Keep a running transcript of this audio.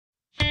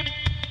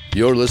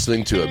You're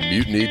listening to a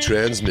Mutiny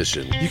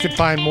Transmission. You can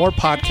find more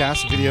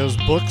podcasts, videos,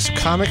 books,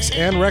 comics,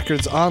 and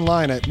records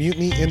online at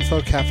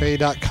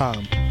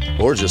mutinyinfocafe.com.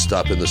 Or just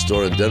stop in the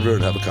store in Denver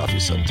and have a coffee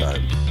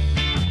sometime.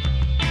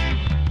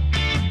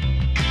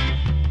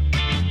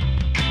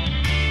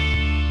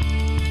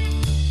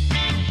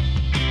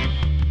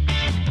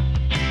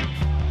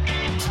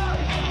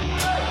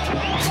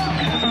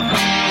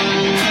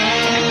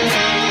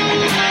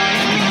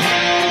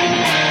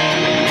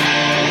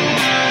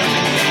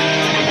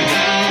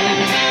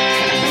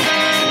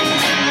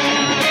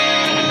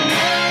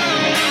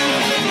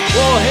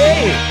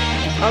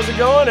 How's it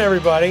going,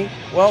 everybody?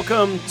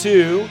 Welcome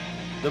to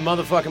the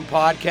motherfucking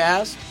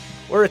podcast.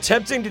 We're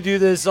attempting to do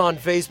this on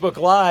Facebook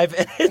Live,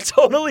 and it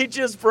totally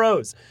just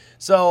froze.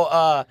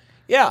 So,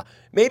 yeah,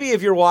 maybe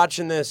if you're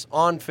watching this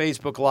on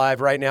Facebook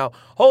Live right now,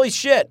 holy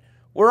shit,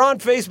 we're on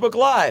Facebook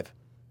Live.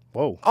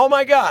 Whoa. Oh,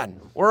 my God,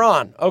 we're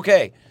on.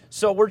 Okay,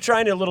 so we're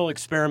trying a little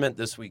experiment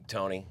this week,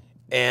 Tony.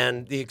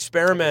 And the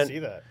experiment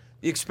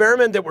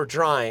that we're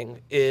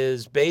trying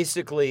is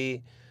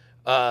basically...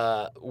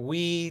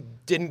 we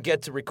didn't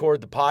get to record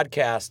the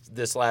podcast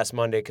this last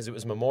Monday because it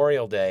was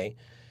Memorial Day.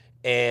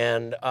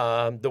 And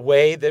the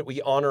way that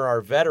we honor our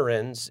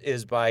veterans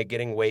is by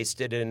getting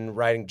wasted and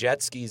riding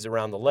jet skis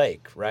around the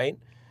lake, right?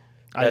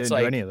 I didn't do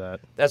any of that.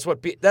 That's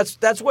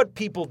what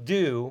people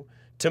do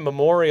to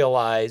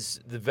memorialize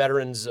the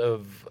veterans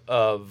of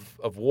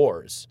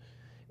wars,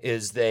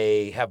 is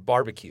they have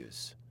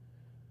barbecues,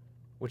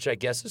 which I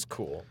guess is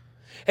cool.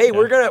 Hey,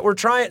 yeah. we're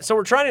trying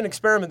an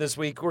experiment this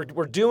week.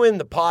 We're doing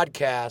the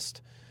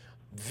podcast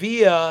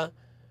via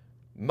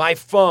my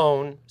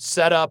phone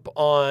set up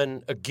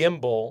on a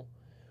gimbal,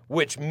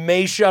 which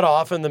may shut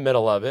off in the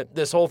middle of it.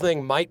 This whole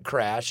thing might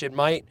crash. It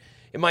might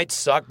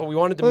suck, but we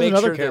wanted to make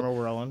sure there's another camera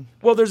rolling.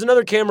 Well, there's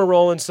another camera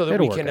rolling so that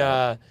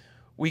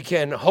we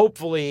can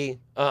hopefully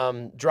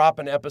drop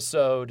an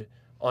episode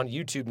on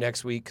YouTube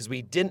next week, because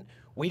we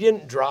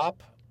didn't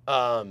drop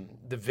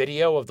the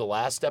video of the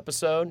last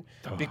episode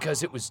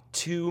because it was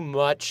too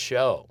much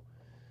show.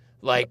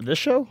 Like this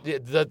show?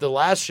 The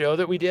last show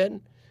that we did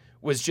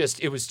was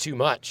it was too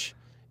much.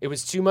 It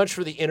was too much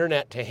for the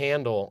internet to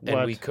handle,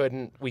 and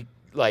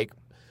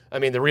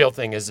the real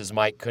thing is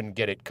Mike couldn't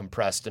get it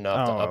compressed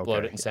enough to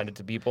upload it and send it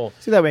to people.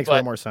 See, that makes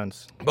way more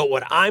sense. But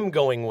what I'm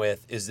going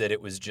with is that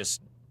it was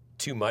just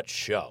too much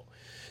show.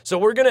 So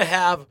we're gonna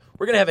have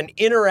an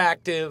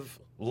interactive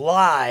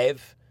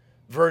live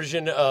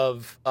version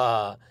of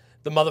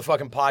the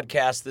motherfucking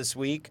podcast this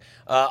week.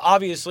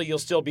 Obviously, you'll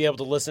still be able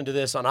to listen to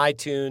this on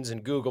iTunes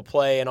and Google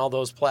Play and all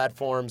those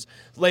platforms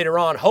later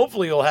on.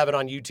 Hopefully, you'll have it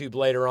on YouTube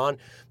later on.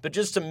 But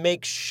just to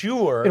make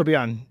sure... It'll be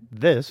on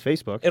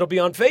Facebook. It'll be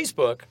on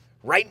Facebook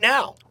right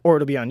now. Or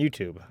it'll be on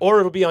YouTube. Or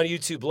it'll be on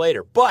YouTube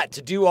later. But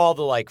to do all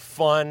the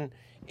fun,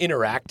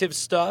 interactive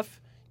stuff...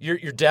 You're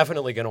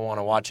definitely going to want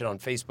to watch it on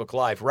Facebook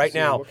Live right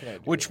now,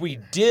 which we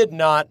did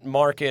not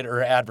market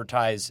or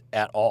advertise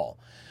at all.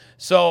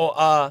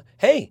 So,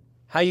 hey,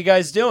 how you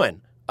guys doing?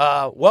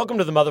 Welcome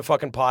to the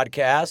motherfucking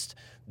podcast,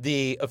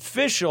 the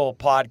official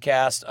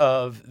podcast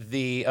of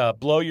the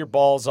Blow Your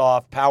Balls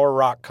Off Power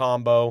Rock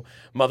Combo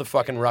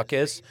motherfucking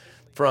ruckus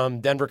from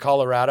Denver,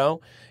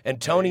 Colorado. And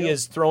Tony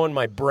is throwing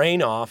my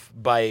brain off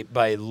by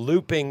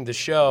looping the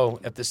show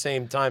at the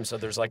same time, so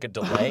there's like a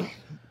delay.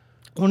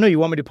 Well, no, you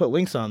want me to put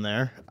links on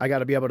there. I got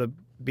to be able to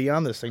be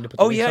on this thing to put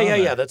the links on there.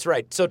 Yeah, that's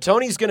right. So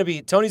Tony's going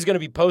to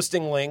be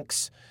posting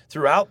links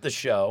throughout the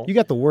show. You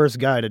got the worst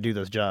guy to do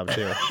this job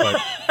too.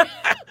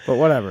 But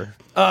whatever.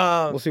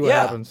 We'll see what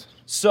happens.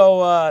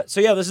 So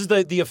this is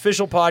the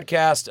official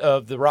podcast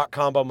of the Rock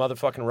Combo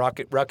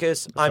motherfucking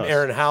Ruckus. I'm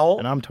Aaron Howell.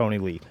 And I'm Tony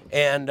Lee.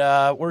 And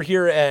we're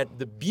here at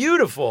the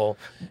beautiful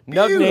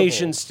Nug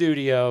Nation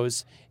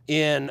Studios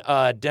in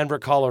Denver,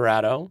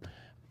 Colorado,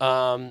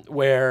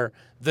 where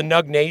the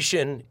Nug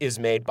Nation is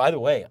made. By the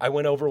way, I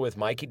went over with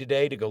Mikey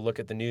today to go look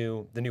at the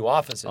new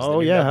offices. Oh,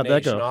 yeah, how'd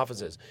that go?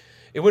 Offices.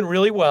 It went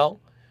really well.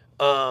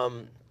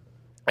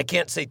 I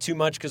can't say too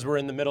much because we're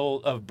in the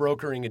middle of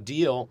brokering a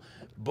deal,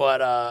 but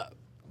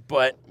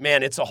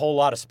man, it's a whole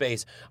lot of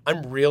space.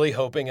 I'm really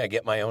hoping I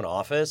get my own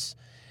office,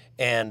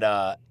 and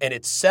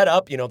it's set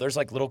up. There's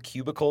like little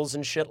cubicles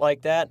and shit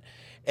like that.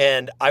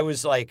 And I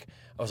was like,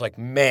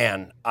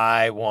 man,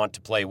 I want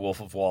to play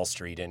Wolf of Wall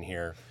Street in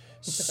here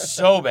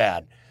so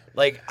bad.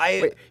 Wait,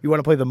 you want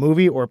to play the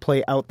movie or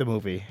play out the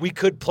movie? We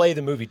could play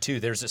the movie too.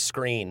 There's a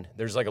screen.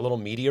 There's like a little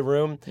media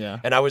room. Yeah.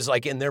 And I was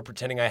like in there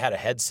pretending I had a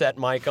headset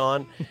mic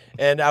on.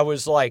 And I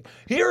was like,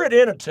 here at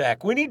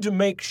Initech, we need to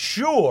make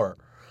sure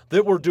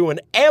that we're doing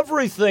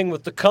everything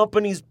with the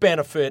company's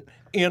benefit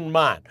in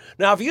mind.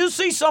 Now, if you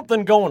see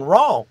something going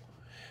wrong,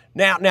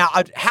 now,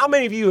 how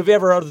many of you have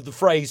ever uttered the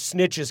phrase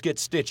snitches get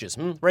stitches?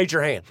 Raise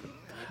your hand.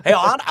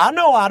 Hell, I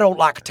know I don't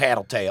like a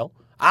tattletale.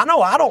 I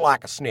know I don't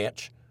like a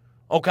snitch.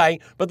 Okay,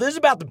 but this is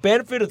about the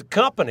benefit of the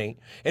company.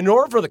 In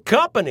order for the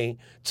company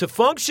to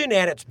function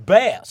at its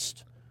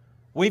best,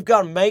 we've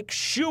got to make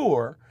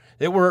sure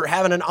that we're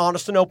having an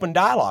honest and open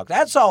dialogue.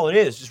 That's all it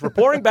is. Just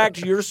reporting back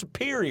to your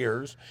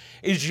superiors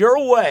is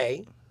your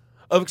way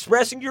of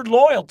expressing your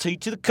loyalty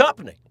to the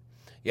company.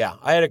 Yeah,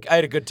 I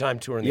had a good time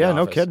touring the Yeah, office.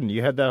 no kidding.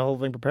 You had that whole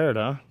thing prepared,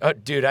 huh?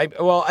 Dude,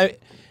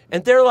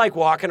 and they're like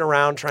walking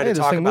around trying Hey, to this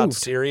talk thing about moved.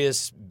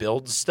 serious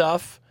build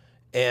stuff,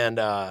 and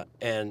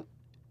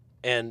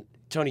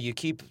Tony, you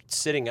keep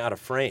sitting out of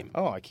frame.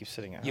 Oh, I keep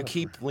sitting out. You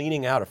keep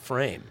leaning out of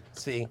frame.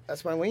 See?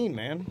 That's my lean,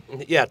 man.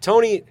 Yeah,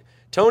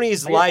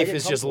 Tony's I life get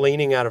is just comfortable.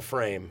 leaning out of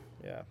frame.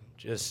 Yeah,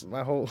 Just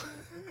my whole.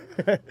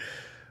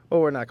 Well,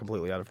 we're not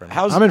completely out of frame.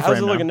 how's I'm in it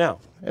frame looking now?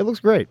 It looks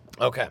great.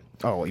 Okay.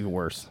 Oh, even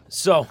worse.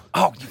 So,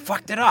 you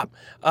fucked it up.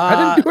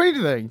 I didn't do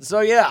anything. So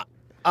yeah,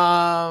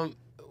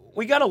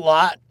 we got a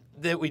lot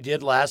that we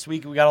did last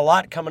week. We got a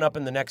lot coming up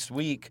in the next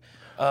week.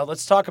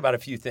 Let's talk about a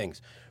few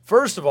things.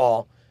 First of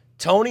all,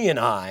 Tony and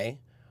I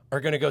are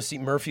going to go see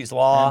Murphy's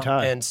Law And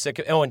Ty. and Sick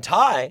of and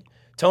Ty.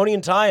 Tony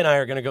and Ty and I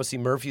are going to go see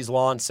Murphy's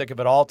Law and Sick of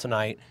It All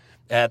tonight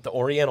at the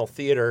Oriental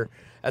Theater.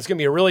 That's going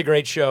to be a really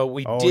great show.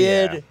 We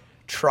did yeah.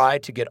 try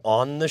to get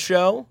on the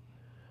show.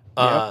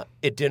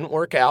 It didn't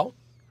work out.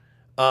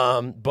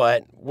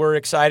 But we're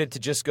excited to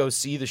just go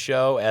see the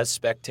show as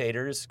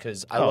spectators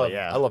because I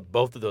love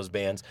both of those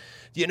bands.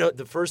 You know,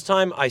 the first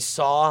time I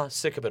saw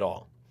Sick of It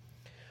All,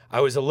 I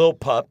was a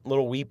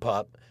little wee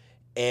pup,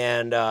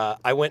 and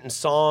I went and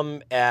saw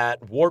them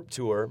at Warped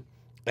Tour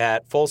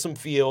at Folsom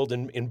Field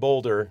in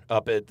Boulder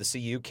up at the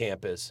CU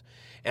campus.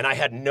 And I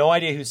had no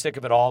idea who Sick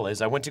of It All is.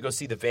 I went to go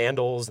see the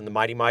Vandals and the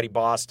Mighty Mighty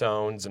Boss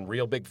Tones and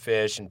Real Big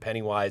Fish and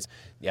Pennywise.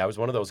 Yeah, I was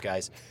one of those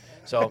guys.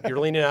 So you're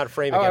leaning out of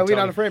frame again, I leaned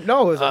Tony. out of frame.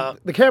 No, it was,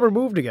 the camera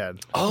moved again.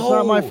 It's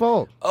not my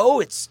fault. Oh,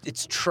 it's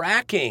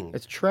tracking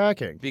It's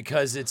tracking.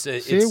 because it's a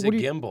what are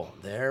you- gimbal.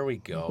 There we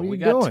go. What are We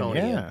you got doing? Tony.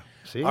 Yeah. in.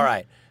 See? All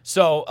right.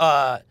 So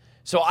I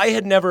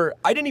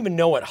didn't even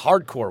know what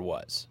hardcore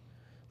was.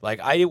 Like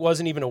I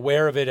wasn't even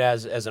aware of it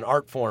as an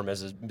art form,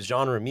 as a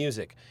genre of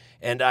music.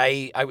 And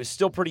I was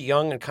still pretty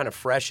young and kind of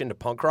fresh into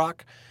punk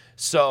rock.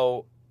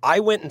 So I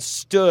went and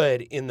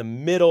stood in the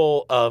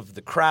middle of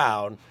the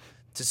crowd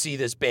to see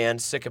this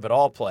band Sick of It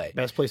All play.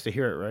 Best place to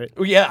hear it, right?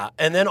 Yeah,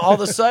 and then all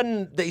of a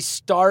sudden they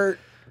start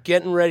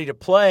getting ready to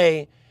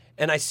play,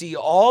 and I see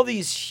all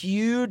these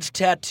huge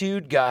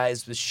tattooed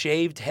guys with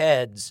shaved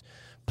heads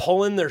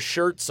pulling their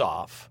shirts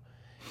off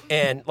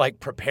and like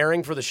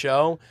preparing for the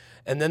show.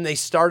 And then they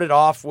started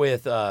off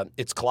with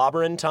It's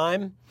Clobbering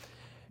Time,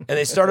 and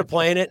they started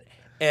playing it,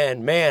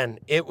 and man,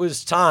 it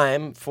was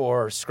time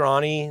for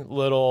scrawny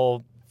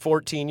little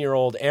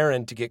 14-year-old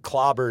Aaron to get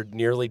clobbered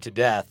nearly to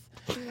death.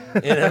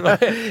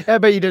 I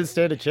bet you didn't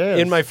stand a chance.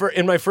 In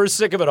my first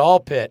Sick of It All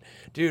pit,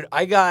 dude,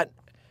 I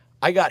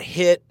got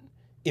hit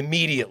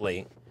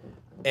immediately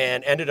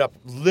and ended up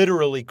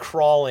literally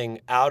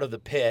crawling out of the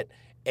pit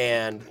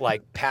and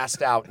like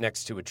passed out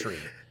next to a tree.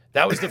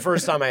 That was the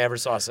first time I ever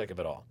saw Sick of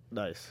It All.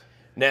 Nice.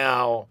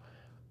 Now,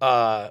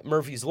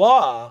 Murphy's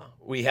Law,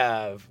 we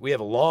have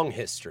a long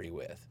history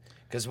with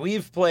because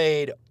we've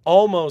played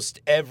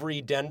almost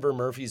every Denver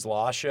Murphy's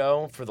Law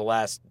show for the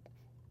last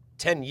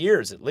 10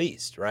 years at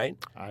least, right?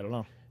 I don't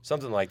know.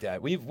 Something like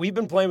that. We've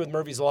been playing with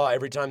Murphy's Law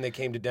every time they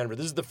came to Denver.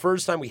 This is the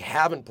first time we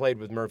haven't played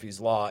with Murphy's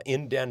Law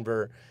in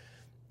Denver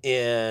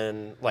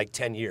in like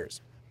 10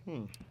 years.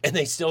 And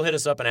they still hit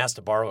us up and asked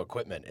to borrow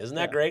equipment. Isn't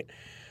that great?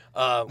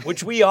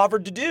 Which we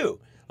offered to do.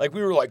 Like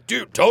we were like,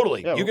 dude,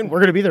 totally. Yeah, You can we're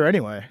going to be there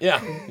anyway.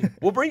 Yeah.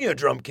 We'll bring you a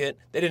drum kit.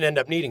 They didn't end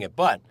up needing it,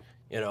 but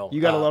you know.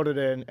 You got to load it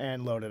in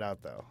and load it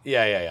out, though.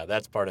 Yeah.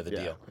 That's part of the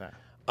Yeah. deal.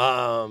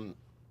 Yeah.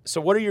 So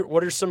what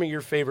are some of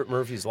your favorite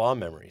Murphy's Law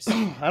memories?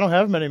 I don't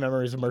have many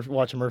memories of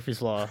watching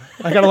Murphy's Law.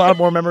 I got a lot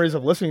more memories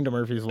of listening to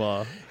Murphy's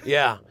Law.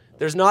 Yeah.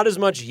 There's not as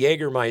much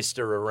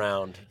Jägermeister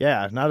around.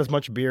 Yeah, not as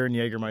much beer and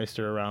Jägermeister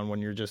around when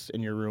you're just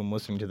in your room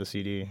listening to the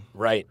CD.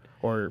 Right.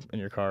 Or in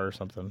your car or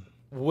something.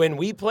 When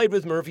we played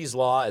with Murphy's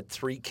Law at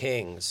Three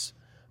Kings,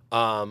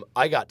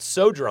 I got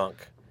so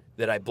drunk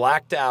that I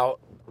blacked out.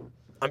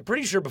 I'm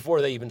pretty sure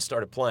before they even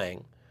started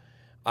playing.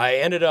 I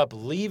ended up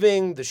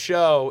leaving the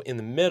show in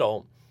the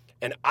middle.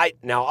 And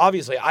now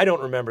obviously I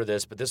don't remember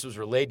this, but this was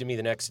relayed to me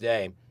the next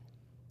day,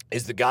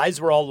 is the guys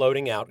were all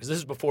loading out, because this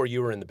is before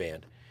you were in the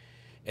band.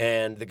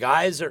 And the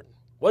guys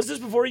was this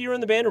before you were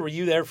in the band, or were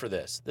you there for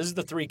this? This is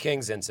the Three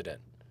Kings incident.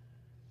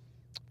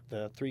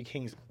 The Three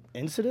Kings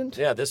incident?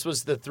 Yeah, this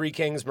was the Three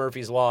Kings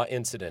Murphy's Law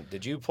incident.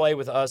 Did you play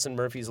with us in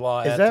Murphy's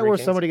Law? Is at that Three where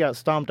Kings? somebody got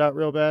stomped out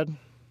real bad?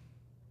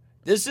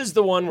 This is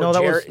the one where No,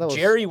 that was-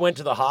 Jerry went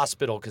to the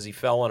hospital because he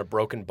fell on a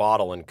broken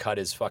bottle and cut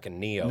his fucking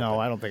knee open. No,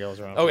 I don't think I was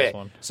around for this Okay,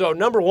 one. so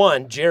number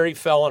one, Jerry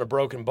fell on a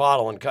broken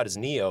bottle and cut his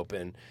knee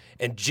open.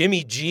 And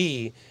Jimmy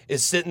G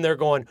is sitting there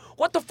going,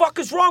 "What the fuck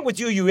is wrong with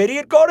you, you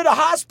idiot? Go to the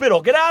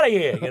hospital. Get out of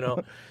here," you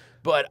know.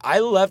 But I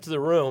left the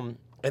room,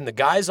 and the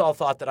guys all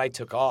thought that I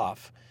took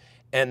off.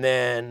 And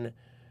then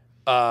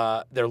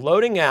they're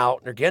loading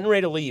out, they're getting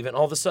ready to leave, and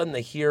all of a sudden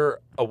they hear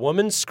a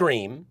woman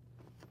scream.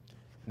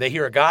 They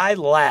hear a guy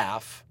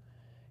laugh.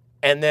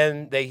 And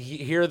then they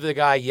hear the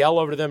guy yell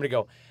over to them to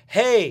go,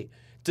 "Hey,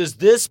 does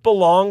this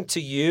belong to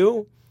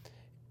you?"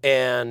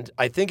 And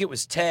I think it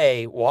was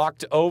Tay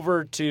walked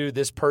over to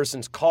this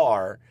person's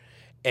car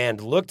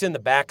and looked in the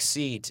back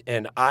seat.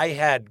 And I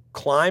had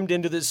climbed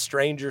into this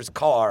stranger's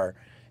car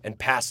and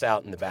passed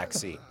out in the back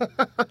seat.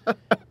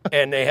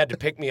 And they had to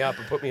pick me up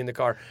and put me in the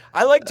car.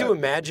 I like to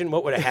imagine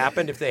what would have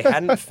happened if they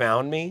hadn't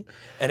found me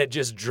and had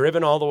just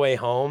driven all the way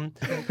home,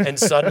 and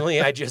suddenly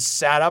I just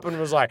sat up and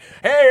was like,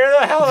 hey, where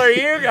the hell are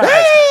you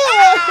guys?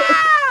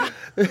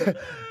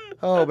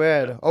 Oh,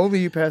 man. Only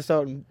you passed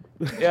out and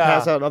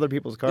pass out in other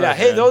people's cars. Yeah,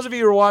 hey, man. those of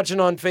you who are watching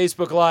on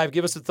Facebook Live,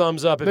 give us a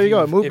thumbs up. There you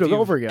go. It moved if you've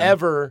over again.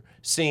 ever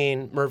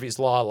seen Murphy's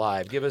Law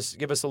live, give us a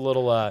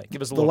little click there.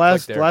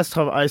 The last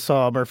time I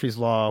saw Murphy's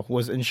Law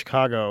was in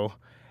Chicago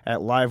at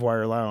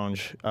Livewire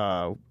Lounge,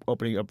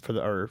 opening up for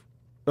the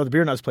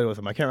Beer Nuts played with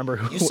them. I can't remember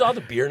who. You saw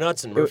the Beer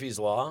Nuts in Murphy's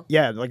Law?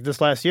 Yeah, like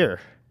this last year.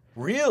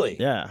 Really?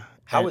 Yeah.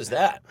 How was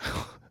that?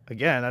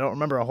 Again, I don't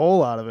remember a whole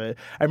lot of it.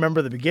 I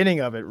remember the beginning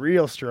of it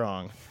real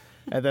strong,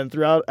 and then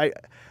throughout the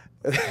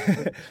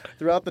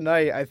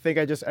night, I think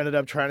I just ended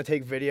up trying to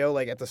take video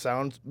like at the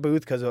sound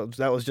booth because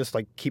that was just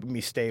like keeping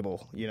me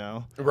stable, you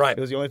know. Right.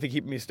 It was the only thing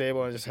keeping me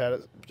stable. I just had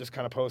it just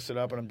kind of posted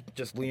up, and I'm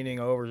just leaning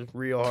over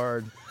real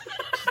hard.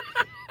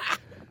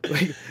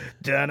 Like,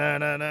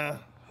 da-na-na-na.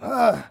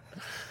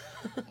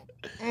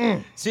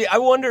 See, I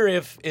wonder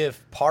if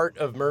part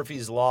of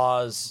Murphy's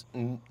Law's,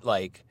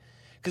 like,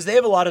 because they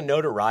have a lot of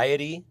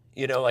notoriety,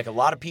 you know, like a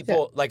lot of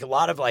people, like a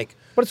lot of like.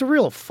 But it's a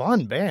real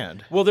fun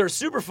band. Well, they're a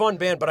super fun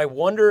band, but I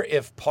wonder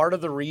if part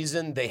of the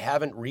reason they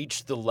haven't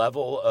reached the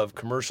level of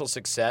commercial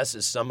success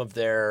is some of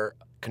their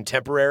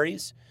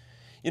contemporaries.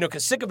 You know,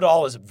 because Sick of It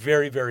All is a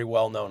very, very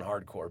well-known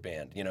hardcore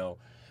band, you know.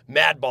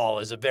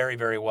 Madball is a very,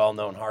 very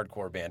well-known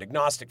hardcore band.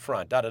 Agnostic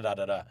Front,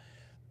 da-da-da-da-da.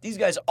 These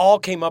guys all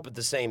came up at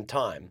the same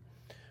time.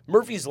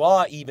 Murphy's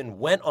Law even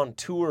went on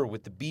tour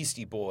with the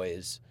Beastie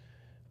Boys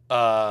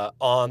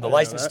on the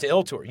License to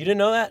Ill tour. You didn't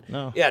know that?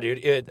 No. Yeah,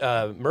 dude.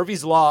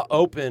 Murphy's Law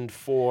opened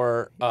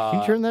for...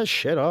 Can you turn that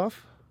shit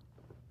off?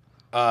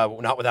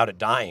 Not without it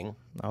dying.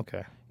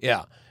 Okay.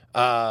 Yeah.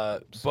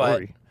 Sorry.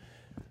 But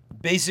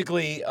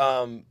basically...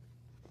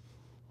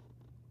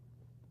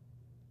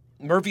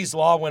 Murphy's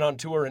Law went on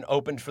tour and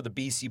opened for the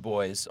Beastie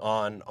Boys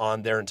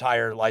on their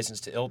entire License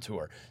to Ill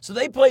tour. So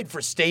they played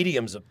for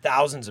stadiums of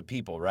thousands of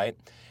people, right?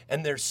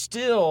 And they're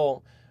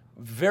still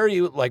very,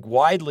 like,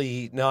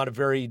 widely not a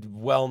very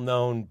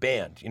well-known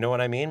band. You know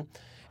what I mean?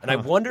 And I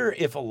wonder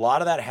if a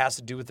lot of that has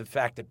to do with the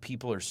fact that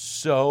people are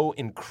so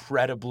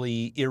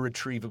incredibly,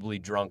 irretrievably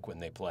drunk when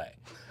they play.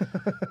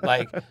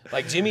 like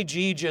Jimmy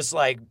G just,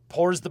 like,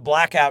 pours the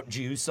blackout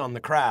juice on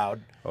the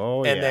crowd.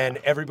 Oh, and then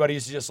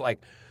everybody's just like...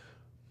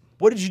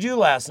 What did you do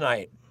last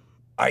night?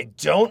 I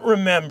don't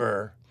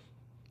remember,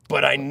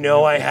 but I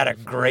know I had a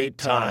great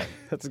time.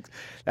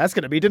 That's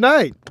going to be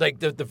tonight. Like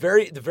the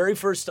very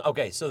first.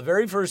 Okay, so the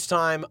very first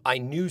time I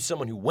knew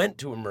someone who went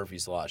to a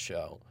Murphy's Law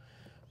show,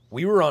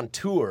 we were on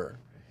tour,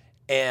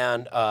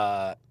 and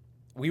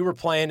we were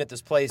playing at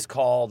this place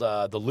called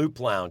the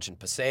Loop Lounge in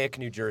Passaic,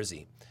 New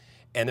Jersey,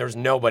 and there was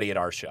nobody at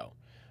our show,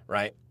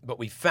 right? But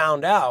we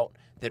found out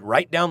that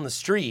right down the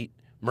street,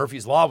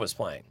 Murphy's Law was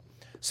playing.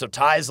 So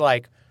Ty's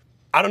like,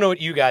 I don't know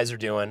what you guys are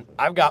doing.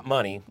 I've got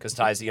money, because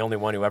Ty's the only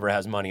one who ever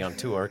has money on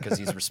tour because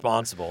he's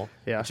responsible,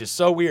 which is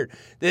so weird.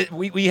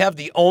 We have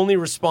the only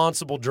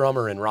responsible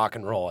drummer in rock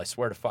and roll, I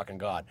swear to fucking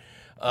God.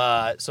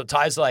 So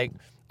Ty's like,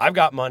 I've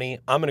got money.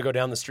 I'm going to go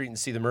down the street and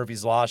see the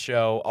Murphy's Law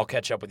show. I'll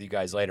catch up with you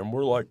guys later. And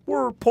we're like,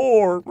 we're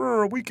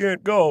poor. We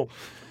can't go.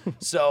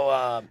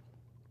 So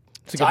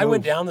Ty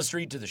went down the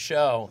street to the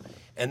show,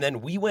 and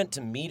then we went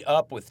to meet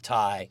up with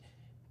Ty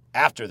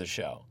after the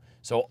show.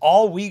 So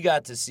all we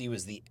got to see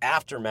was the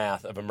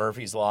aftermath of a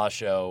Murphy's Law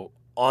show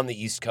on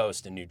the East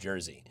Coast in New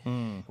Jersey.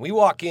 We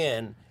walk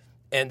in,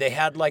 and they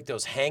had like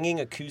those hanging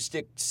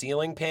acoustic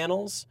ceiling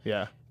panels.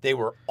 Yeah. They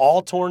were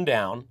all torn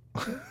down.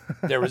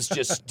 There was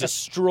just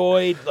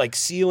destroyed like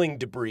ceiling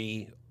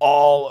debris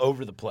all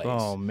over the place.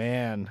 Oh,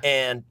 man.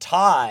 And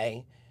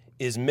Ty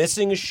is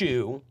missing a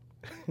shoe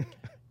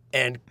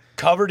and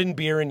covered in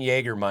beer and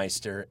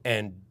Jägermeister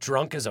and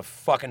drunk as a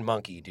fucking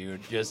monkey,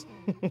 dude. Just...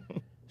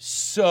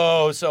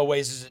 So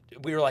wasted.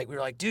 We were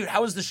like, dude,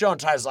 how was the show?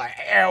 And Ty's like,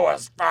 it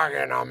was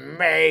fucking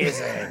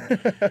amazing.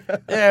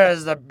 It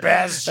was the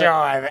best show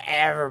I've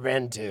ever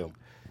been to.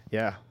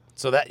 Yeah.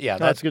 So that's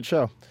a good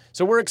show.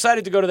 So we're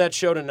excited to go to that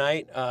show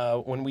tonight.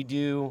 When we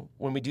do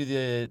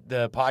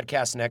the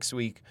podcast next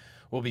week,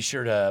 we'll be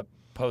sure to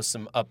post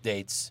some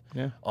updates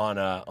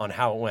on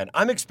how it went.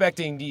 I'm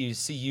expecting to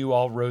see you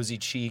all rosy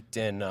cheeked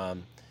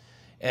and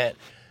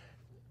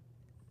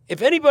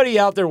if anybody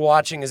out there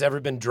watching has ever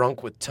been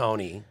drunk with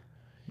Tony,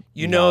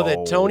 you know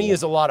that Tony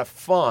is a lot of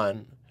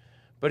fun,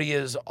 but he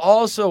is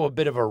also a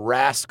bit of a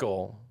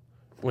rascal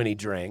when he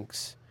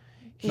drinks.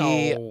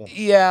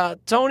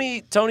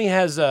 Tony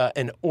has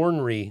an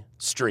ornery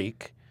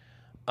streak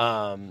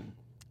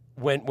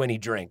when he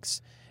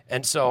drinks.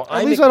 And so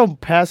At least I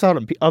don't pass out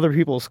in other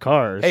people's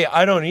cars. Hey,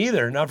 I don't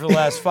either. Not for the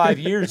last 5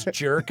 years,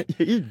 jerk.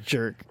 You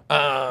jerk.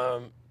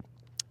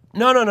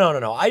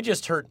 No. I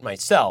just hurt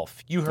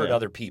myself. You hurt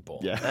other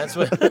people. Yeah. That's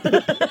what.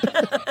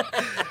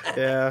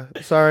 Yeah.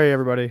 Sorry,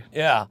 everybody.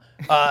 Yeah.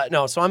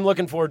 So I'm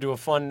looking forward to a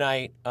fun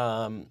night,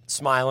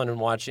 smiling and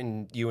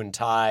watching you and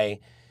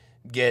Ty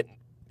get,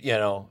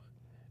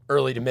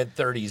 early to mid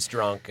 30s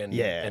drunk and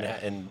Yeah.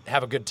 and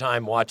have a good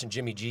time watching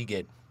Jimmy G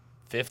get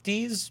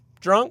 50s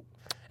drunk.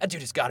 That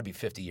dude has got to be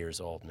 50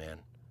 years old, man.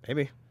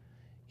 Maybe.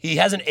 He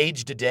hasn't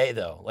aged a day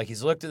though. Like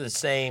he's looked the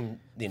same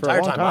the For a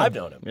entire long time I've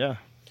known him. Yeah.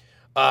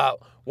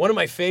 One of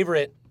my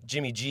favorite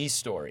Jimmy G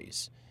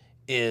stories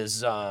is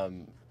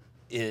the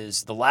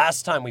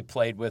last time we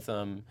played with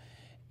him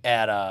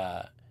at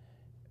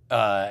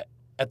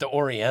the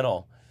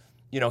Oriental.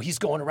 You know, he's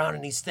going around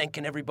and he's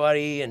thanking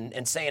everybody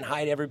and saying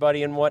hi to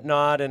everybody and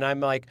whatnot. And I'm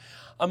like,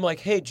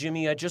 hey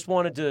Jimmy, I just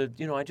wanted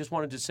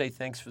to say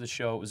thanks for the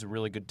show. It was a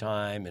really good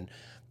time and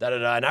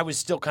da-da-da. And I was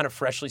still kind of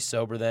freshly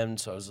sober then,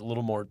 so I was a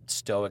little more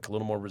stoic, a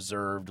little more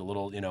reserved, a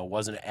little,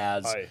 wasn't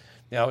as. Hi.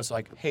 I was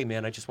like, hey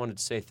man, I just wanted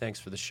to say thanks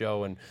for the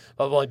show and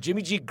blah blah blah.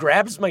 Jimmy G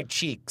grabs my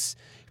cheeks,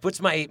 he puts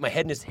my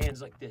head in his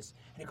hands like this,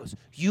 and he goes,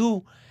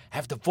 "You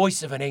have the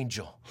voice of an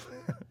angel.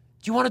 Do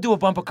you want to do a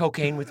bump of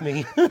cocaine with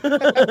me?" And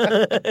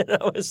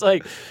I was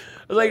like,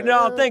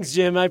 no, thanks,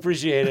 Jim. I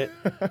appreciate it.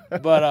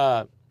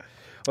 But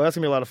Well, that's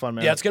gonna be a lot of fun,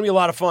 man. yeah, it's going to be a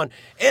lot of fun.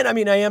 And I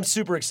mean, I am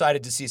super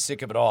excited to see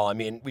Sick of It All. I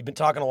mean, we've been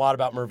talking a lot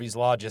about Murphy's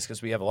Law just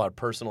because we have a lot of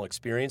personal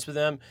experience with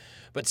them.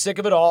 But Sick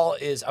of It All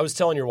is, I was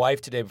telling your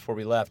wife today before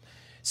we left,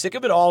 Sick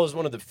of It All is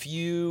one of the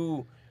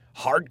few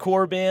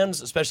hardcore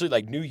bands, especially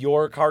like New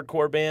York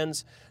hardcore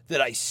bands, that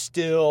I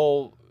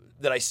still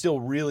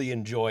really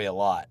enjoy a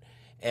lot.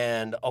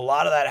 And a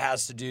lot of that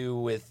has to do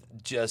with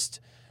just,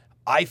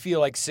 I feel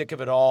like Sick of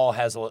It All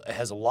has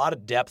a lot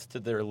of depth to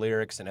their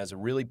lyrics and has a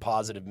really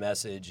positive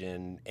message.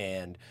 And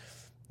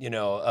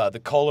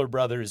the Kohler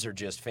brothers are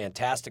just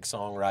fantastic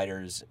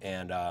songwriters,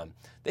 and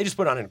they just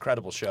put on an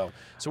incredible show.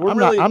 So I'm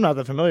not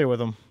that familiar with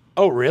them.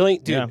 Oh, really,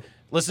 dude? Yeah.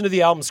 Listen to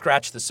the album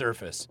 "Scratch the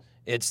Surface."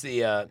 It's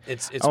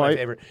it's my I-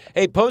 favorite.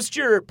 Hey, post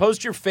your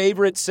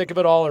favorite Sick of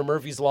It All or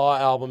Murphy's Law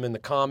album in the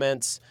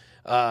comments.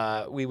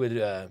 We would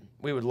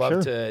love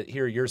Sure. to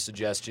hear your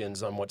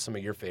suggestions on what some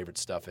of your favorite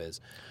stuff is.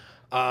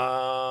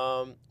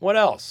 What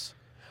else?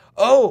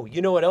 Oh,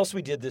 you know what else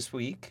we did this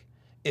week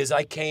is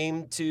I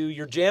came to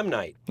your jam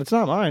night. It's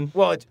not mine.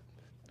 Well,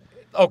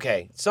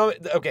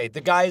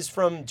 the guys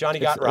from Johnny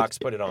Got Rocks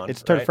put it on.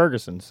 It's Ted right?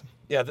 Ferguson's.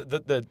 Yeah,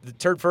 the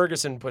Turd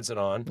Ferguson puts it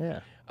on.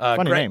 Yeah.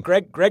 Funny name.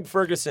 Greg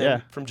Ferguson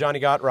Yeah. from Johnny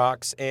Got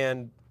Rocks,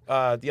 and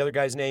the other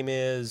guy's name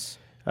is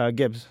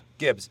Gibbs.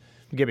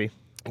 Gibby.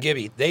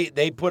 Gibby.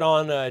 They put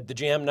on the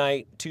jam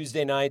night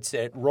Tuesday nights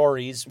at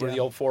Rory's, where the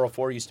old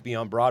 404 used to be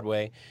on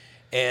Broadway.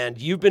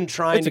 And you've been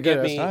trying It's to a get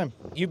good-ass me. time.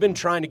 You've been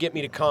trying to get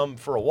me to come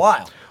for a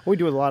while. We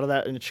do a lot of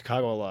that in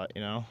Chicago a lot,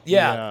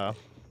 Yeah.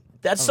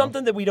 That's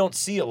something that we don't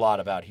see a lot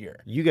about here.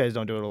 You guys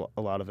don't do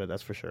a lot of it,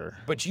 that's for sure.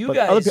 But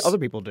other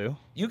people do.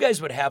 You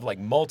guys would have like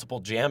multiple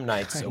jam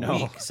nights a know.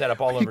 week set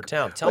up all over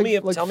town. Tell me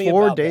like about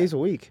 4 days that. a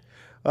week.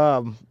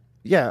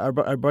 Yeah,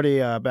 our buddy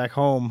back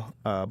home,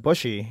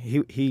 Bushy,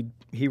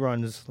 he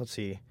runs, let's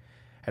see,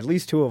 at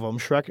least 2 of them.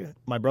 Shrek,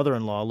 my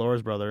brother-in-law,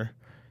 Laura's brother,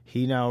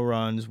 he now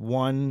runs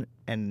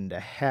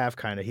 1.5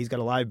 kind of. He's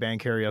got a live band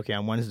karaoke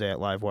on Wednesday at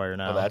Livewire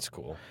now. Oh, that's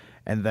cool.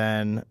 And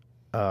then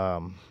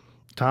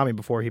Tommy,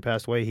 before he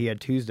passed away, he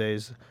had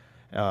Tuesdays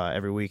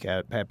every week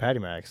at Patty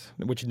Mac's,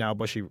 which now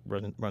Bushy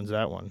runs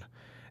that one.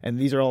 And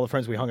these are all the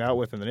friends we hung out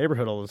with in the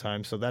neighborhood all the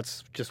time, so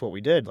that's just what we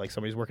did. Like,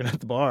 somebody's working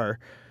at the bar,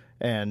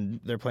 and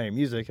they're playing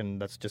music,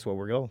 and that's just what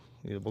we'll go.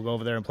 We'll go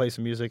over there and play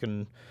some music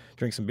and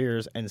drink some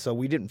beers. And so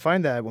we didn't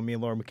find that when me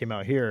and Laura came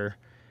out here.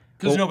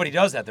 Because nobody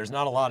does that. There's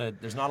not a lot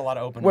of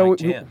open mic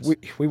jams.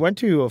 We went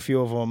to a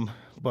few of them,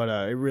 but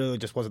it really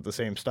just wasn't the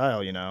same style,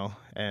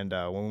 And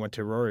when we went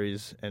to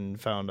Rory's and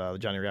found the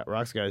Johnny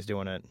Rocks guys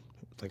doing it,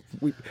 like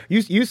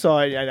you saw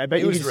it, and I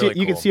bet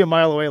you could see a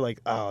mile away. Like,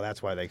 oh,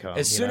 that's why they come.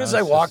 As soon as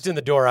I walked in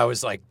the door, I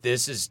was like,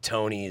 "This is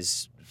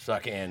Tony's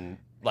fucking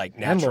like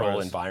natural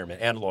Laura's.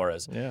 environment," and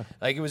Laura's. Yeah.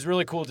 Like it was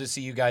really cool to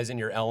see you guys in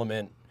your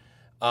element,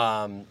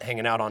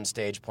 hanging out on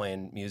stage,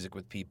 playing music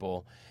with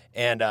people,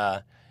 and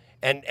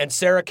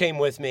Sarah came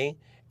with me.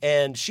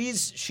 And she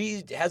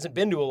hasn't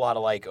been to a lot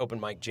of like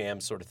open mic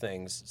jam sort of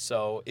things,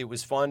 so it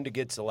was fun to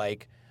get to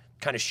like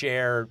kind of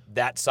share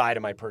that side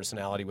of my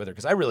personality with her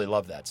because I really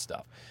love that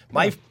stuff.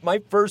 My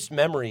first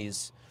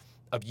memories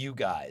of you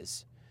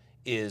guys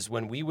is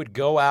when we would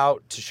go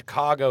out to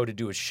Chicago to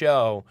do a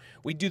show.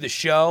 We'd do the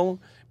show,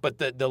 but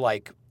the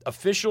like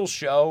official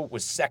show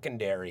was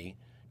secondary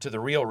to the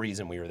real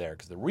reason we were there.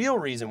 Because the real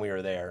reason we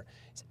were there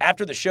is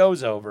after the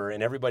show's over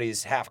and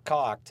everybody's half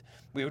cocked,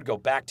 we would go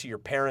back to your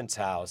parents'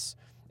 house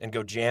and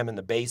go jam in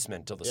the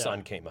basement till the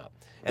sun came up.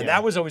 And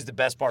that was always the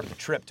best part of the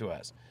trip to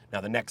us. Now,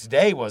 the next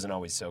day wasn't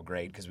always so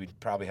great because we'd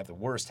probably have the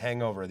worst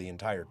hangover of the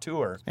entire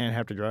tour. and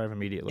have to drive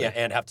immediately. Yeah,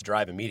 and have to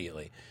drive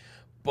immediately.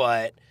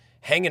 But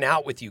hanging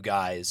out with you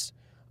guys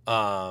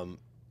was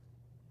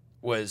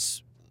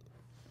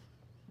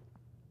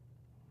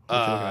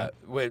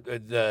with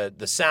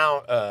the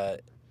sound.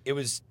 It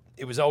was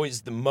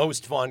always the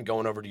most fun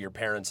going over to your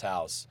parents'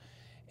 house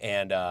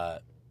and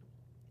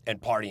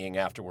partying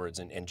afterwards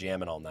and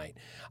jamming all night.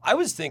 I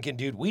was thinking,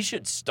 dude, we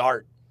should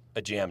start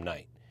a jam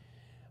night.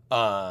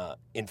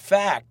 In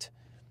fact,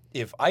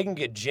 if I can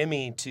get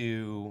Jimmy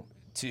to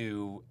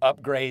to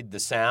upgrade the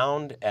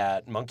sound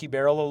at Monkey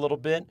Barrel a little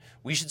bit.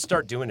 We should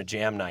start doing a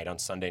jam night on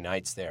Sunday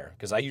nights there,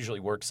 because I usually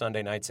work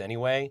Sunday nights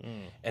anyway,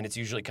 and it's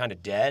usually kind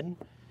of dead.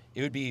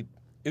 It would be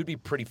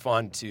pretty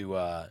fun to.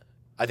 I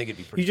think it'd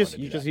be pretty. You fun to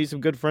do just that. need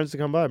some good friends to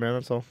come by, man.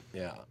 That's all.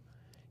 Yeah.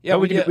 Yeah,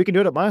 we can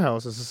do it at my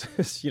house. It's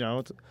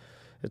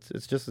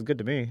it's just as good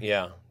to me.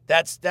 Yeah,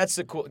 that's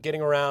the cool.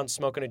 Getting around,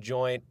 smoking a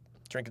joint,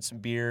 drinking some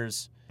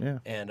beers. Yeah.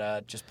 And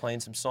just playing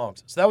some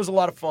songs. So that was a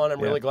lot of fun.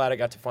 I'm really glad I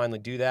got to finally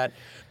do that.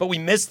 But we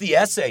missed the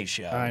essay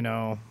show. I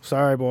know.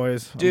 Sorry,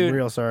 boys. Dude, I'm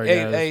real sorry,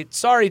 guys. Hey,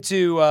 sorry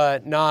to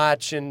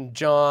Notch and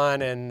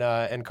John and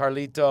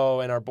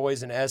Carlito and our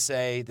boys in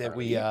essay that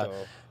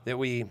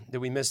we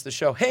missed the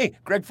show. Hey,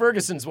 Greg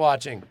Ferguson's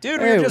watching.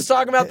 Dude, we were just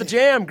talking about the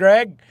jam,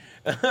 Greg.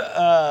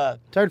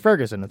 Terry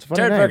Ferguson. It's a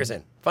funny name. Terry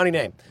Ferguson. Funny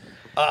name.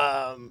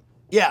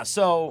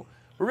 So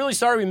we're really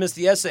sorry we missed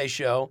the essay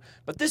show,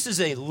 but this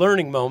is a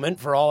learning moment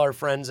for all our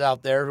friends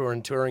out there who are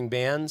in touring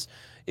bands.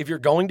 If you're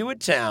going to a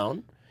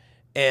town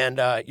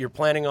and you're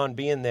planning on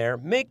being there,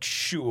 make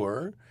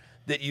sure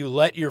that you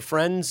let your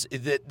friends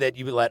that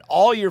you let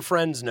all your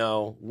friends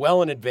know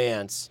well in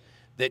advance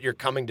that you're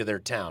coming to their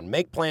town.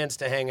 Make plans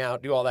to hang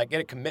out, do all that, get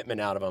a commitment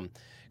out of them,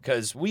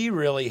 because we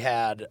really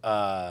had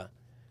no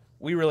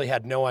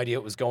idea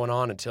what was going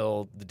on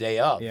until the day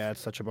of. Yeah,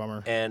 it's such a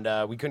bummer.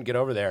 And we couldn't get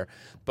over there.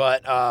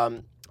 But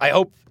I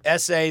hope the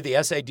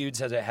SA dudes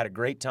had a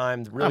great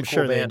time. Really I'm cool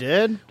sure band. they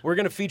did. We're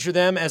going to feature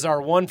them as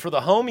our one for the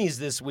homies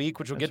this week,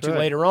 which we'll get to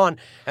later on.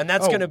 And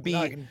that's going to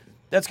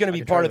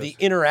be part of the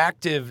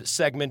interactive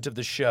segment of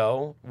the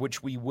show,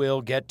 which we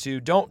will get to.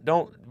 Don't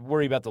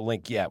worry about the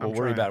link yet. We'll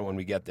worry about it when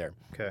we get there.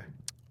 Okay.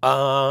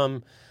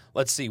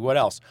 Let's see what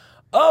else.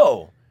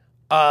 Oh,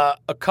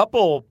 a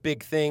couple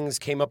big things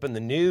came up in the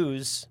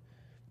news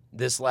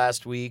this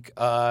last week.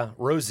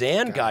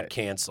 Roseanne got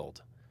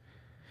canceled.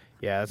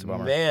 Yeah, that's a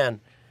bummer. Man.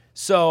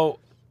 So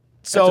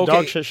it's a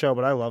dog shit show,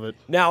 but I love it.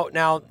 Now,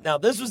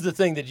 this was the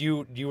thing that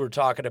you were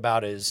talking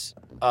about is,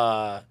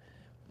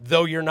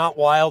 though you're not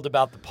wild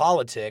about the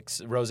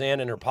politics,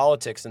 Roseanne and her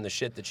politics and the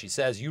shit that she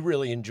says, you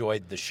really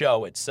enjoyed the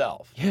show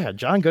itself. Yeah,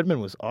 John Goodman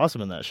was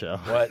awesome in that show.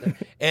 What?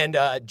 And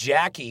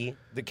Jackie,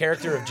 the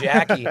character of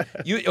Jackie.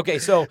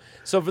 So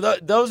for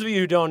those of you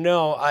who don't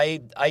know,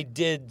 I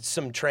did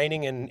some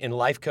training in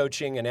life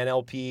coaching and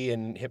NLP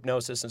and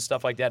hypnosis and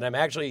stuff like that. And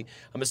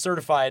I'm a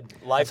certified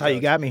life coach. That's how you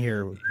got me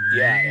here.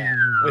 Yeah.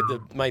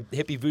 With my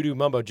hippie voodoo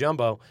mumbo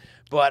jumbo.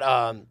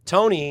 But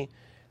Tony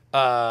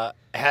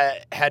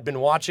had been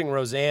watching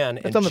Roseanne.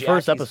 It's on the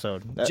first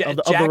episode of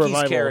the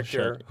Jackie's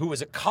character, who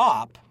was a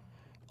cop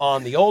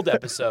on the old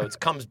episodes,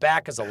 comes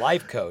back as a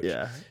life coach.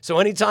 Yeah. So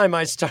anytime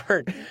I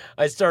start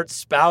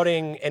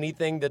spouting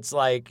anything that's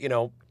like,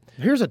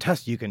 here's a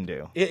test you can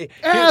do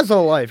as a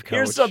life coach.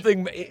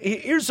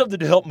 Here's something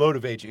to help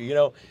motivate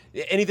you.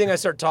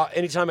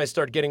 Anytime I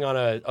start getting on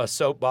a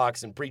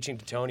soapbox and preaching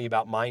to Tony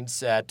about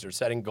mindset or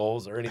setting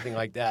goals or anything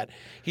like that,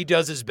 he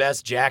does his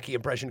best Jackie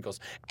impression. He goes,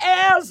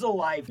 as a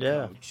life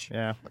coach.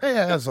 Yeah,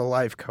 as a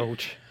life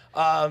coach.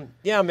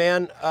 Yeah,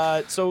 man.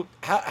 So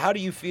how do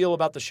you feel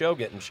about the show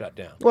getting shut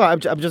down? Well,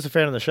 I'm just a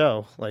fan of the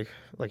show. Like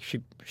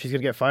she's gonna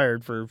get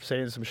fired for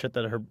saying some shit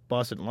that her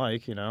boss didn't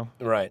like,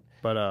 Right.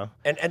 But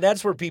and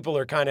that's where people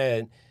are kind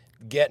of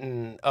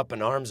getting up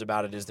in arms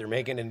about it, is they're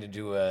making it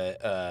into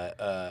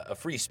a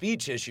free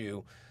speech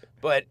issue,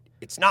 but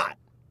it's not.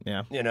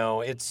 Yeah.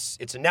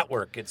 It's a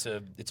network. It's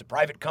a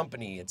private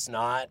company. It's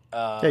not.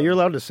 Yeah, you're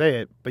allowed to say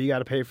it, but you got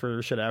to pay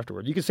for shit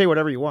afterward. You can say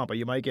whatever you want, but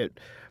you might get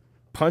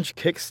punched,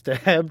 kicked,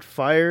 stabbed,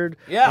 fired,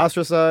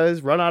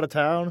 ostracized, run out of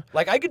town.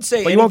 Like I could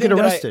say, but you won't get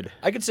arrested.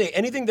 I could say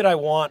anything that I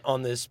want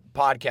on this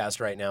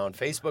podcast right now on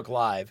Facebook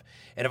Live,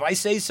 and if I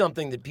say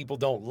something that people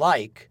don't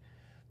like,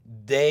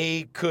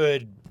 they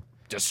could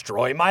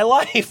destroy my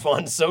life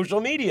on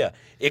social media.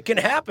 It can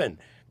happen.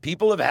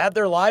 People have had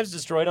their lives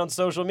destroyed on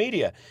social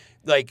media,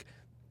 like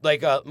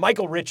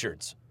Michael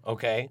Richards.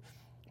 Okay,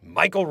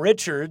 Michael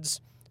Richards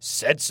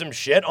said some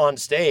shit on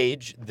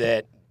stage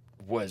that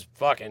was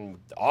fucking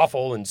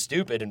awful and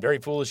stupid and very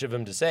foolish of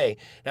him to say.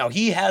 Now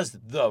he has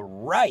the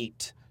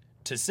right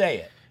to say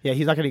it. Yeah,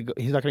 he's not gonna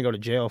go to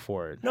jail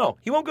for it. No,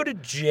 he won't go to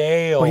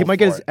jail. Well, he might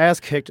get his ass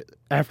kicked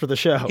after the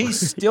show. He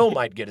still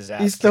might get his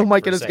ass. He still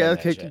might get his ass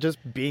kicked shit. just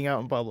being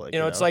out in public.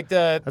 It's like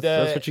that's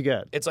what you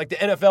get. It's like the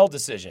NFL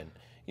decision.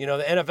 The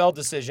NFL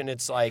decision.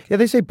 It's like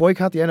they say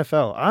boycott the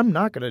NFL. I'm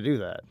not gonna do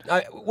that.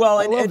 I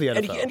love the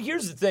NFL. And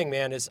here's the thing,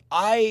 man, is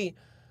I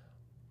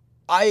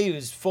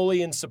was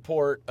fully in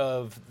support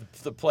of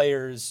the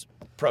players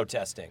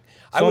protesting.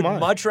 I would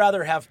much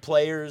rather have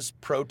players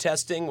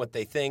protesting what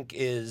they think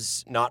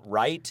is not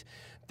right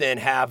than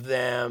have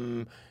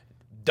them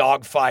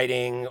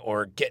dogfighting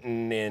or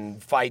getting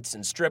in fights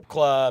in strip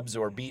clubs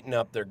or beating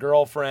up their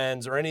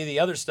girlfriends or any of the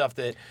other stuff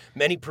that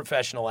many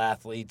professional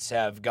athletes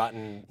have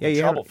gotten in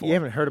trouble for. You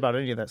haven't heard about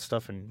any of that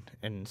stuff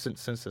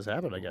since this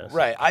happened, I guess.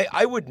 Right.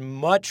 I would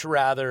much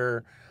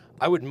rather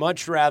I would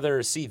much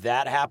rather see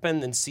that happen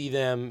than see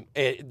them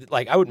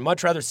I would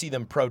much rather see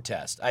them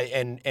protest.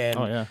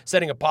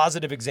 Setting a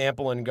positive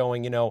example and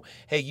going,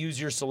 hey, use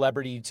your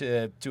celebrity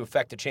to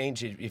affect the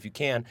change if you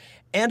can.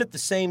 And at the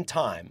same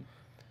time,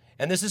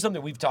 and this is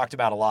something we've talked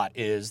about a lot,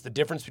 is the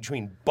difference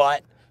between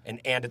but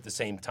and at the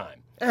same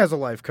time. As a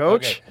life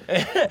coach.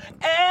 Okay.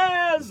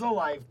 As a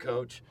life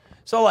coach.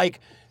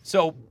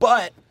 So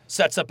but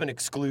sets up an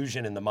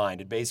exclusion in the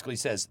mind. It basically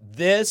says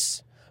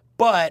this,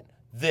 but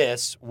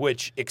this,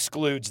 which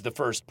excludes the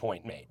first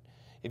point made.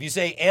 If you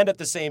say and at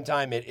the same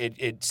time,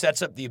 it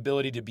sets up the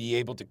ability to be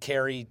able to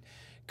carry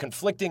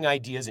conflicting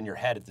ideas in your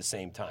head at the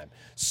same time.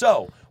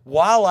 So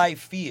while I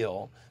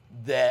feel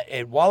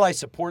that, while I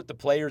support the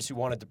players who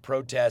wanted to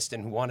protest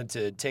and who wanted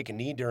to take a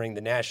knee during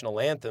the national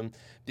anthem,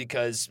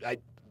 because I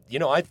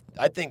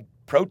think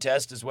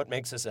protest is what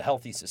makes us a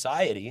healthy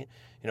society.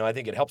 I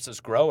think it helps us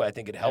grow. I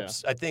think it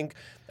helps. Yeah.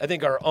 I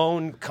think our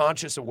own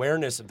conscious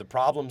awareness of the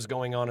problems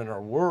going on in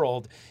our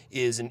world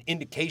is an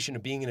indication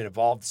of being an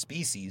evolved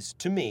species.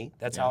 To me,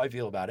 that's how I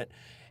feel about it.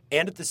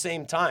 And at the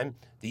same time,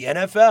 the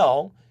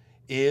NFL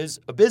is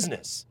a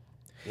business.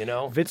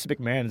 Vince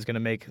McMahon is going to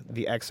make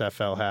the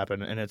XFL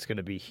happen, and it's going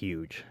to be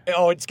huge.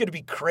 Oh, it's going to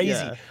be crazy.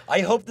 Yeah. I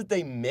hope that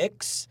they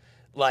mix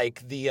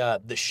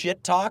the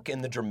shit talk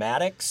and the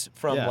dramatics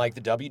from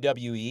the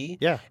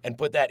WWE and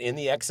put that in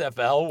the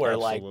XFL where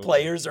Absolutely.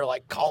 Players are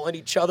calling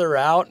each other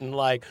out and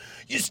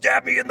you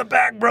stabbed me in the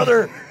back,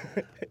 brother.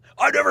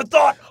 I never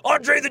thought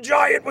Andre the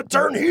Giant would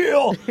turn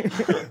heel.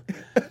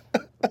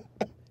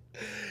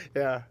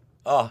 Yeah.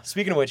 Oh,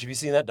 speaking of which, have you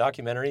seen that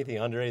documentary, the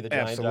Andre the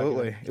Giant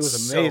Absolutely. documentary? It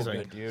was amazing. So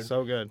good, dude.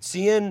 So good.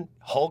 Seeing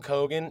Hulk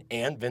Hogan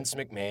and Vince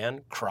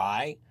McMahon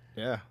cry.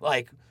 Yeah.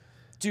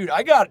 Dude,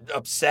 I got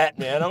upset,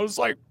 man. I was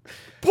like,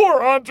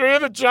 poor Andre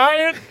the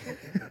Giant.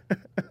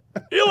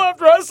 He loved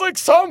wrestling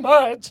so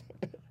much.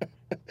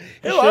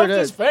 He loved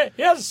his fan.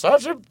 He has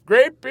such a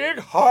great big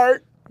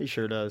heart. He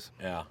sure does.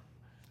 Yeah.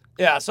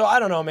 Yeah, so I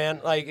don't know,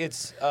 man.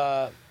 It's,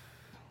 on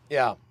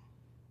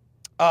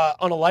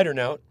a lighter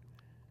note,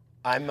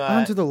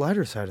 On to the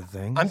lighter side of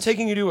things. I'm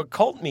taking you to a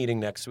cult meeting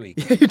next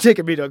week. You're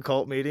taking me to a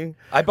cult meeting?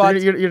 I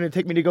bought... You're going to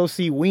take me to go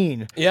see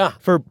Ween. Yeah.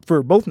 For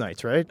both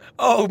nights, right?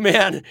 Oh,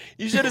 man.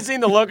 You should have seen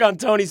the look on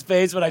Tony's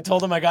face when I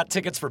told him I got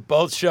tickets for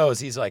both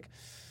shows. He's like,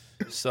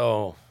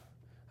 so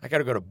I got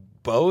to go to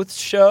both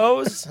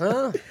shows?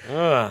 Huh?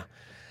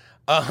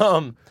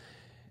 I'm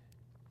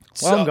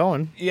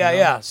going.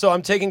 Yeah. So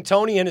I'm taking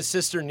Tony and his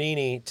sister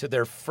Nene to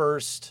their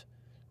first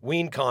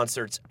Ween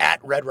concerts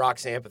at Red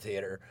Rocks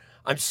Amphitheater.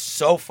 I'm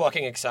so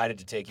fucking excited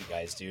to take you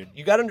guys, dude.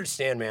 You got to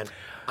understand, man.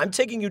 I'm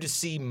taking you to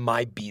see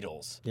my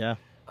Beatles. Yeah.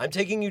 I'm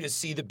taking you to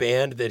see the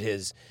band that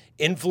has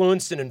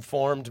influenced and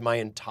informed my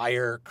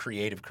entire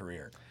creative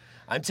career.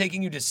 I'm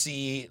taking you to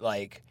see,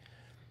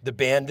 the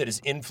band that has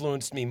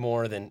influenced me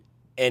more than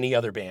any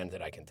other band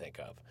that I can think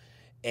of.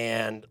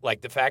 And,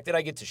 the fact that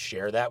I get to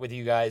share that with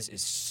you guys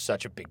is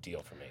such a big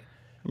deal for me.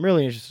 I'm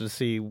really interested to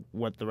see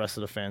what the rest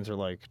of the fans are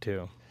like,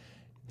 too.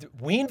 The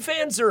Ween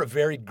fans are a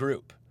varied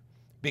group.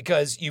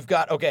 Because you've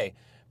got,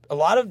 a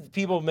lot of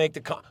people make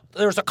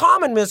there's a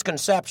common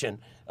misconception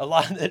a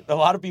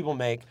lot of people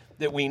make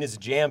that Ween is a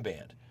jam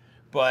band.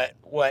 But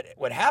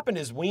what happened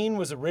is Ween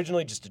was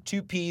originally just a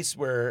two-piece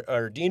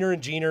where Diener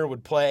and Jener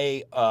would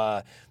play,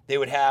 they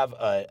would have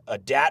a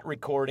DAT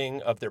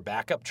recording of their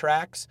backup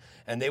tracks,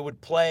 and they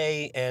would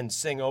play and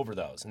sing over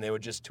those, and they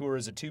would just tour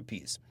as a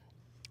two-piece.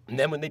 And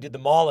then when they did the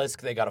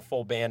Mollusk, they got a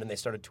full band, and they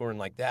started touring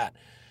like that.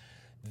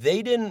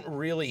 They didn't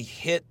really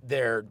hit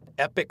their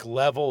epic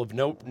level of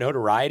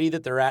notoriety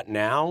that they're at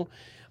now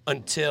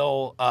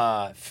until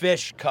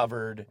Fish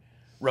covered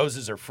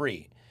Roses Are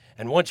Free.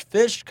 And once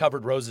Fish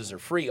covered Roses Are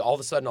Free, all of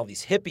a sudden all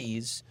these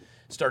hippies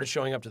started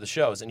showing up to the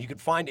shows. And you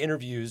could find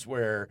interviews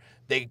where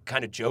they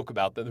kind of joke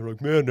about that. They're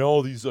like, man, now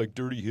all these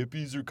dirty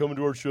hippies are coming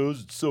to our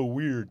shows. It's so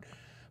weird.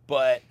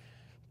 But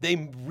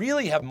they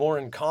really have more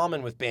in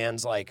common with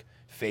bands like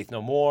Faith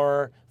No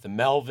More, the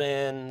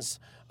Melvins,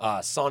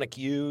 Sonic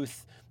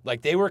Youth.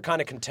 They were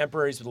kind of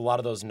contemporaries with a lot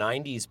of those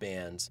 90s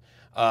bands.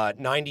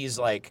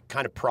 90s,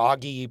 kind of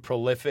proggy,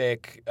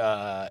 prolific,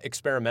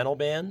 experimental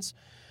bands.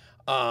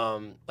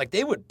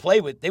 They would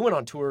they went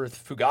on tour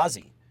with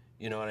Fugazi.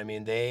 You know what I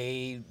mean?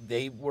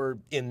 They were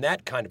in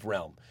that kind of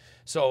realm.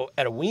 So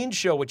at a Ween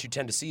show, what you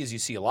tend to see is you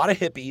see a lot of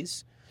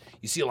hippies.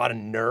 You see a lot of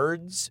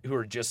nerds who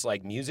are just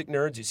music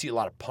nerds. You see a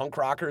lot of punk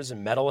rockers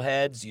and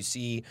metalheads. You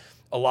see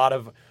a lot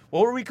of,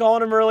 what were we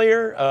calling them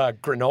earlier?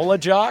 Granola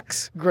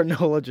jocks?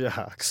 Granola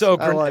jocks. So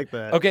I like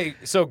that. Okay,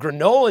 so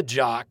granola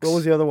jocks. What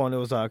was the other one? It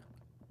was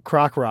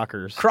crock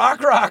rockers.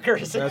 Crock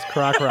rockers. That's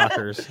crock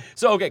rockers.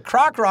 So,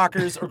 crock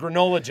rockers, or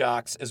granola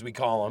jocks, as we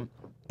call them,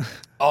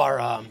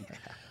 are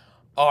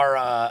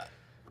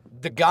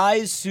the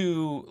guys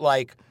who,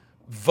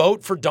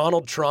 vote for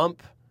Donald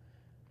Trump,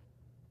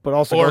 but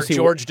also or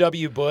George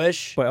W.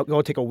 Bush. But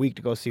go take a week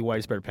to go see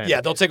Widespread Panic. Yeah,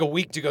 they'll take a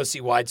week to go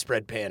see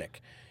Widespread Panic.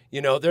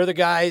 They're the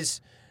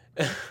guys.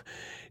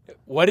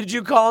 What did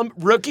you call them?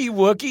 Rookie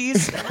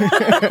Wookiees?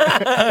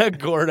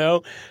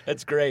 Gordo.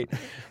 That's great.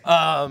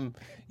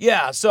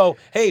 Yeah, so,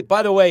 hey,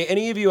 by the way,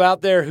 any of you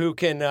out there who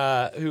can,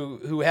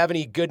 who have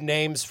any good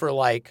names for,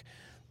 like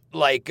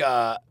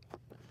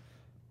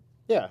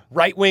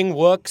right-wing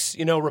wooks,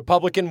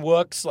 Republican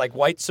wooks, like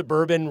white,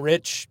 suburban,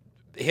 rich,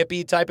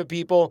 hippie type of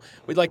people,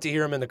 we'd like to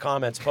hear them in the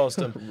comments. Post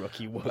them.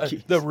 Rookie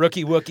Wookiees. The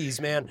Rookie Wookiees,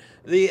 man.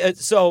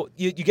 So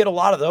you get a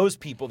lot of those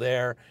people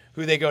there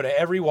who they go to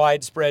every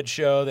Widespread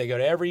show, they go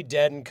to every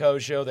Dead & Co.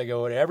 show, they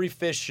go to every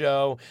Fish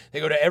show, they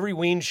go to every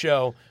Ween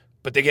show,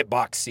 but they get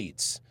box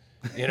seats.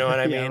 You know what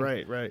I mean?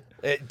 Yeah, right.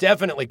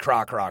 Definitely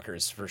crock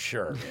rockers, for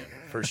sure, man,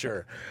 for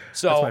sure.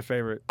 So That's my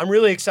favorite. I'm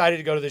really excited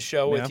to go to this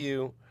show with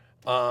you.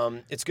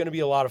 It's going to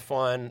be a lot of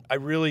fun.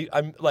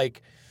 I'm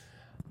like,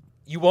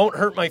 you won't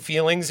hurt my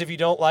feelings if you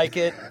don't like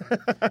it,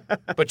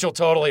 but you'll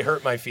totally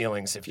hurt my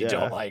feelings if you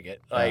don't like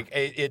it. Like,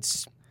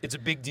 it's a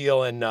big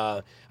deal. And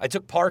I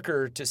took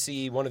Parker to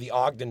see one of the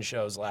Ogden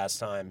shows last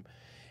time,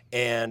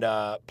 and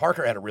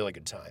Parker had a really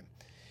good time.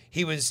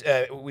 He was,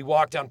 we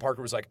walked down,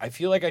 Parker was like, I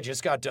feel like I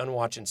just got done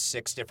watching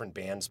 6 different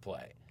bands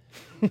play.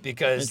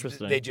 Because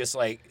they just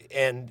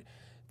and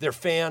their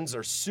fans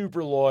are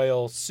super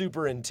loyal,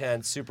 super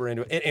intense, super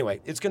into it.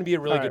 Anyway, it's going to be a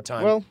really good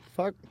time. Well,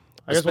 fuck.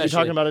 I guess we'll be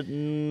talking about it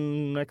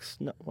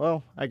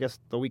I guess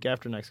the week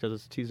after next because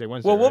it's Tuesday,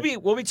 Wednesday. Well, right?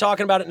 we'll be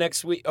talking about it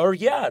next week. Or,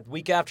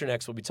 week after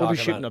next we'll be talking about it.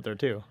 We'll be shooting up there,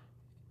 too.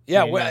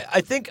 Yeah,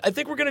 I think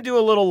we're going to do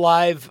a little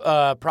live,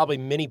 probably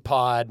mini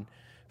pod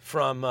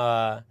from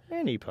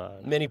Mini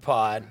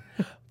pod.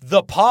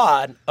 The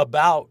pod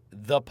about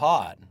the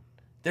pod.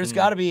 There's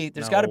got to be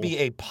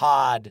a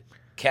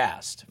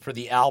podcast for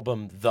the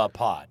album The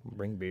Pod.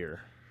 Bring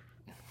beer.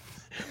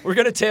 We're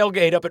going to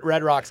tailgate up at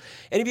Red Rocks.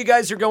 Any of you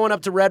guys are going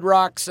up to Red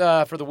Rocks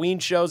for the Ween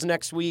shows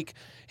next week,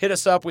 hit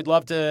us up. We'd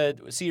love to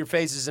see your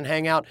faces and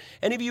hang out.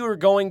 Any of you are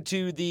going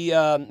to the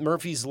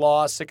Murphy's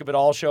Law Sick of It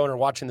All show and are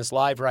watching this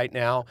live right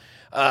now,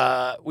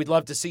 we'd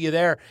love to see you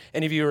there.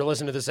 Any of you are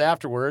listening to this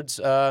afterwards,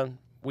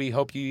 we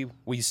hope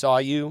we saw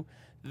you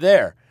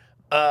there.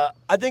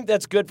 I think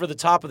that's good for the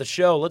top of the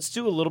show. Let's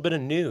do a little bit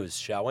of news,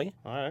 shall we?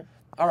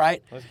 All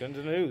right. Let's get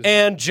into the news.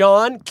 And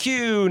John,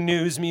 cue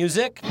news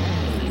music.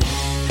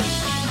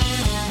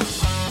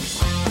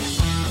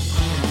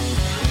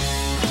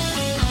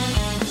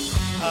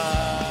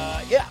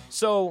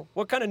 So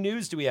what kind of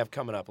news do we have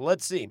coming up?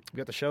 Let's see. We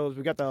got the shows.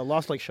 We got the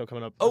Lost Lake show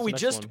coming up. Oh, we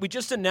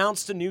just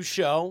announced a new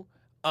show.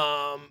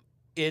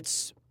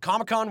 It's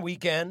Comic-Con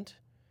weekend,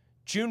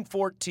 June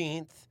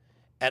 14th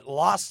at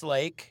Lost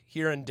Lake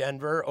here in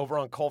Denver, over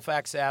on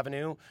Colfax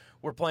Avenue.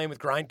 We're playing with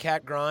Grind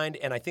Cat Grind,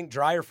 and I think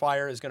Dryer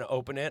Fire is going to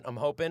open it. I'm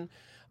hoping.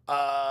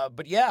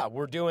 But yeah,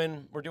 we're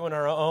doing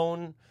our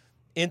own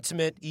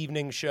intimate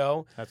evening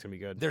show. That's gonna be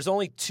good. There's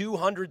only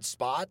 200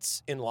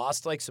 spots in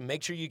Lost Lake, so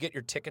make sure you get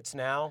your tickets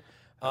now.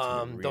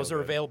 Those are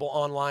available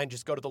online.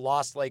 Just go to the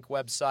Lost Lake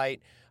website.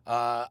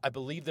 I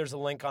believe there's a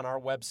link on our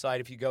website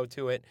if you go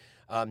to it.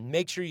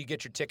 Make sure you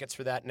get your tickets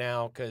for that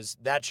now because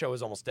that show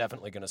is almost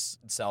definitely going to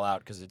sell out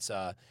because it's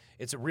a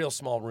real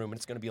small room and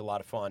it's going to be a lot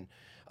of fun.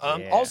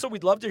 Also,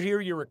 we'd love to hear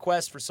your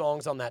requests for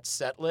songs on that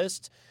set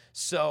list.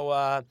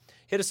 So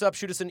hit us up,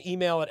 shoot us an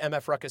email at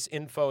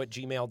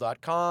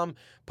mfruckusinfo@gmail.com.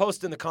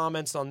 Post in the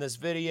comments on this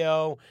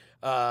video.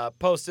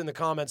 Post in the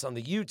comments on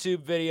the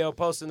YouTube video.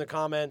 Post in the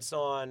comments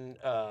on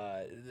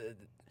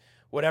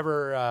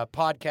whatever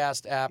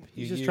podcast app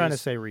you use. Just trying to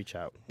say reach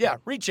out. Yeah,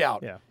 reach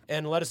out. Yeah.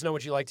 And let us know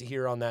what you like to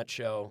hear on that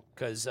show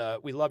because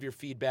we love your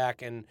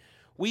feedback and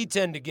we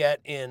tend to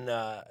get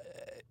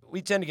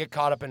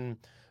caught up in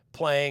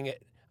playing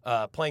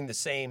the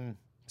same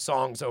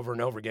songs over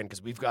and over again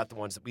because we've got the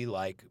ones that we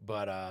like.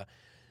 But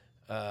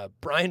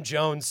Brian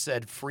Jones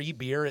said free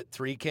beer at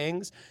Three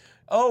Kings.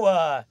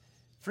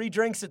 Free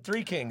drinks at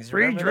Three Kings.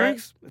 Free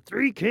drinks at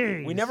Three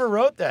Kings. We never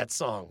wrote that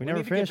song. We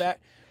never finished.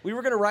 We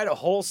were going to write a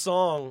whole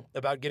song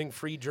about getting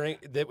free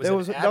drink. That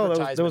was an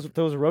advertisement.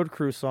 There was a road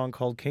crew song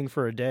called "King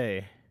for a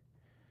Day."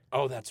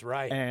 Oh, that's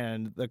right.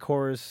 And the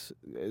chorus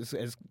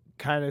is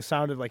kind of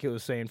sounded like it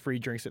was saying "free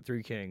drinks at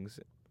Three Kings."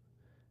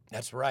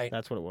 That's right.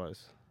 That's what it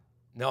was.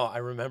 No, I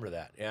remember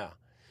that. Yeah.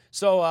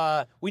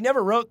 So we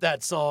never wrote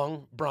that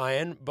song,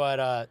 Brian.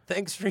 But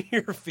thanks for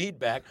your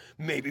feedback.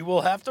 Maybe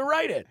we'll have to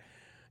write it.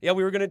 Yeah,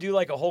 we were going to do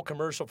like a whole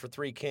commercial for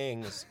Three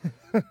Kings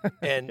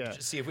and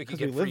just see if we could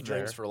get free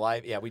drinks for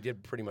life. Yeah, we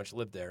did pretty much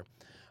live there.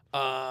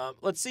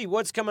 Let's see,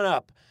 what's coming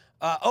up?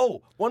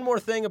 One more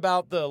thing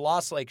about the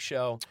Lost Lake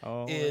show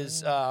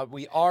is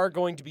we are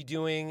going to be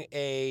doing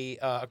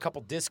a couple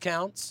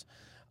discounts.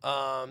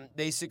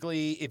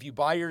 Basically, if you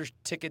buy your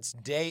tickets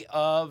day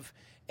of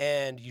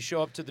and you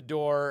show up to the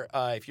door,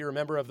 if you're a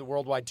member of the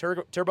Worldwide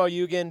Turbo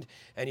Jugend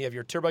and you have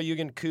your Turbo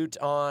Jugend coot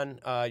on,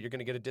 you're going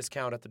to get a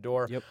discount at the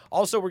door. Yep.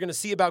 Also, we're going to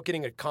see about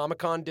getting a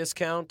Comic-Con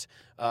discount.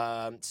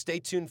 Stay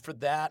tuned for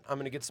that. I'm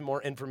going to get some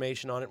more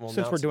information on it.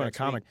 Since we're doing a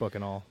comic book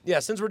and all. Yeah,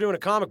 since we're doing a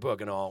comic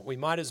book and all, we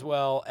might as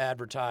well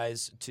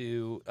advertise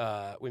to,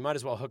 we might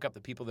as well hook up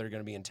the people that are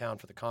going to be in town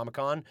for the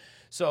Comic-Con.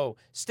 So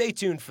stay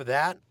tuned for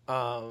that.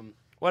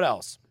 What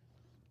else?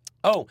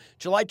 Oh,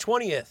 July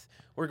 20th,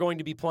 we're going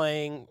to be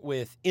playing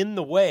with In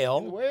the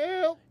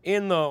Whale.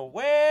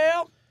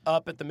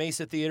 Up at the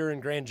Mesa Theater in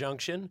Grand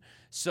Junction.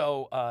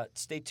 So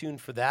stay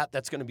tuned for that.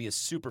 That's going to be a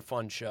super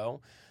fun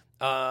show.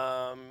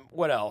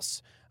 What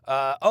else?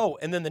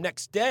 And then the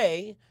next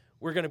day,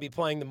 we're going to be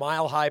playing the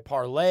Mile High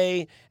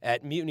Parlay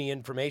at Mutiny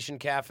Information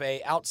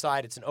Cafe.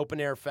 Outside, it's an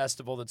open-air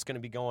festival that's going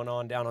to be going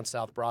on down on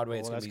South Broadway.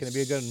 It's going to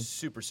be a good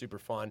super, super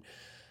fun.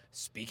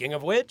 Speaking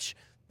of which,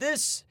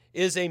 this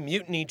is a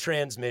Mutiny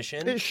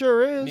transmission. It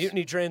sure is.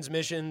 Mutiny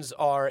transmissions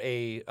are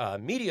a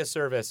media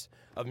service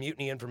of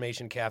Mutiny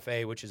Information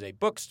Cafe, which is a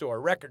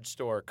bookstore, record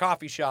store,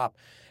 coffee shop,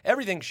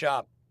 everything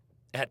shop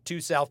at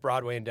 2 South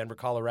Broadway in Denver,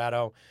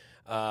 Colorado.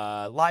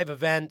 Live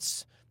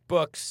events,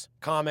 books,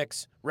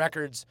 comics,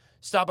 records.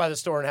 Stop by the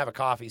store and have a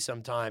coffee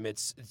sometime.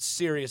 It's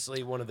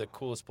seriously one of the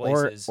coolest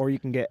places. Or you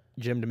can get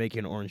Jim to make you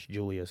an orange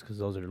Julius, because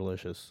those are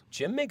delicious.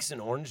 Jim makes an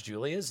orange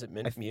Julius at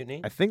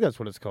Mutiny? I think that's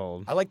what it's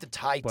called. I like the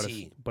Thai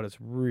tea. But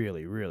it's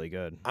really, really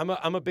good. I'm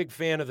a big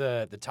fan of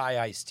the Thai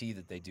iced tea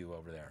that they do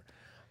over there.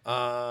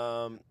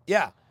 So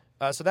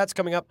that's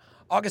coming up.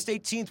 August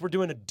 18th, we're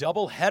doing a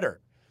double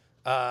header.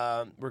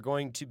 We're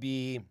going to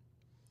be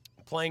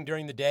playing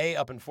during the day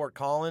up in Fort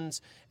Collins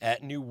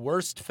at New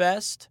Worst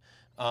Fest,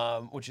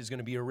 which is going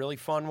to be a really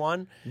fun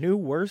one. New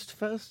Worst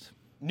Fest?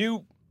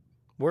 New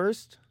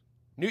Worst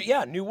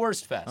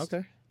Fest.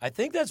 Okay. I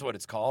think that's what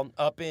it's called,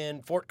 up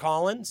in Fort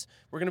Collins.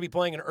 We're going to be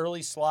playing an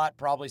early slot,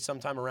 probably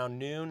sometime around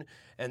noon,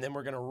 and then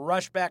we're going to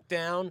rush back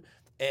down,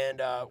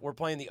 and we're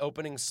playing the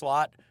opening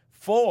slot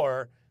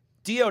for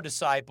Dio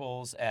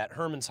Disciples at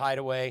Herman's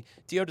Hideaway.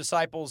 Dio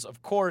Disciples,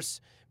 of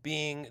course,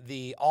 being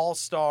the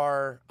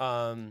all-star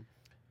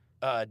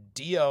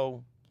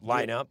Dio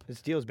lineup.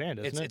 It's Dio's band,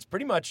 isn't it? It's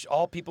pretty much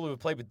all people who have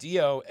played with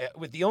Dio,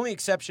 with the only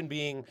exception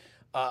being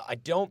I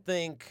don't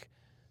think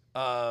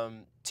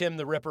Tim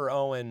the Ripper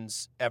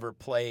Owens ever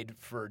played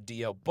for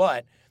Dio,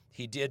 but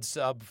he did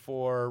sub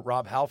for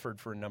Rob Halford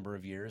for a number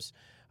of years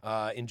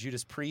in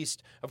Judas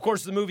Priest. Of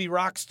course, the movie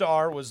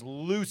Rockstar was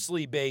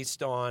loosely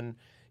based on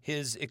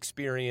his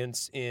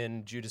experience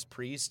in Judas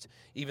Priest,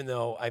 even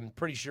though I'm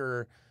pretty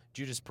sure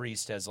Judas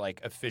Priest has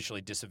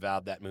officially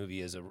disavowed that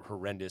movie as a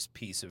horrendous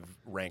piece of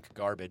rank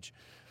garbage.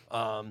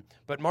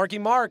 But Marky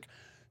Mark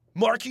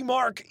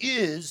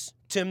is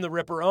Tim the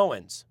Ripper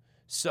Owens.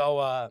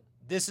 So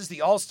this is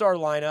the all-star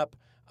lineup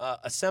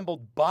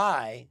assembled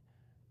by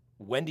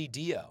Wendy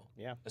Dio.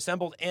 Yeah.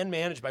 Assembled and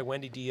managed by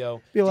Wendy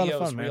Dio. Be a lot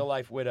Dio's of fun, man.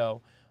 real-life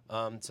widow.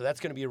 So that's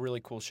going to be a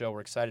really cool show.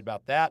 We're excited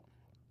about that.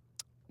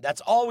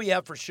 That's all we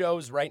have for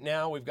shows right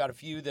now. We've got a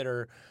few that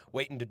are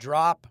waiting to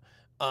drop.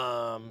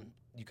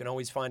 You can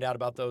always find out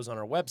about those on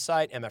our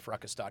website,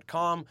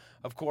 mfruckus.com,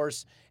 of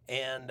course,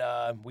 and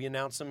we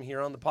announce them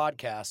here on the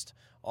podcast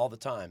all the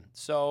time.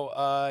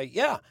 So,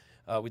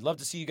 we'd love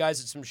to see you guys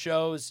at some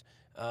shows.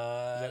 Is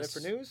that it for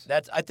news?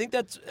 I think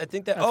that.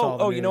 all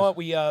the You know what?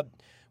 news.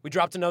 We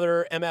dropped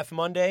another MF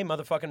Monday,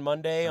 motherfucking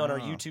Monday, on our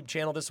YouTube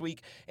channel this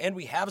week, and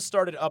we have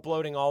started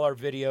uploading all our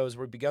videos.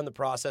 We've begun the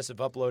process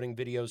of uploading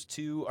videos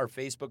to our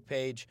Facebook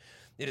page.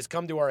 It has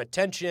come to our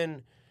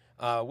attention.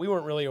 We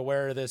weren't really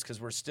aware of this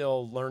because we're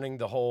still learning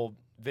the whole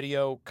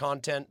video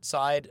content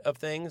side of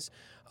things.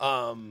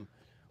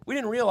 We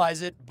didn't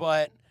realize it,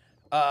 but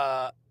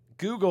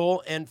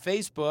Google and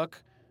Facebook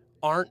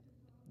aren't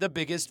the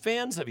biggest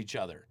fans of each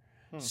other.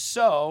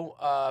 So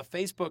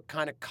Facebook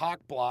kind of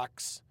cock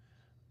blocks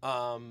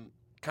YouTube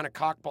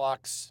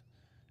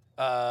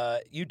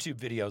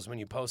videos when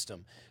you post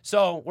them.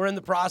 So we're in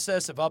the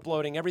process of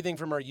uploading everything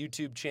from our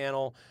YouTube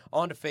channel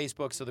onto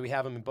Facebook so that we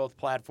have them in both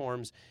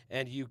platforms,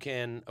 and you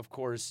can, of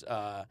course,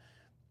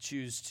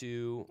 choose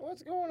to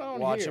What's going on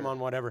watch here? them on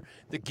whatever.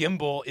 The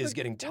gimbal is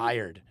getting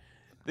tired.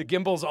 The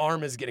gimbal's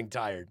arm is getting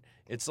tired.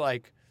 It's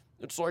like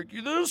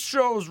this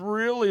show's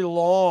really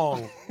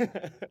long.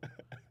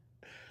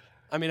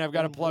 I mean, I've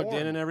got it plugged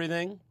in and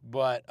everything,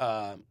 but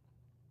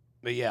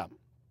yeah.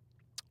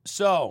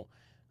 So,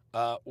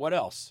 what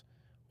else?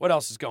 What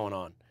else is going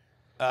on?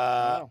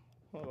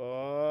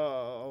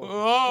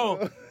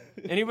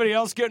 Anybody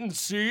else getting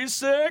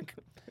seasick?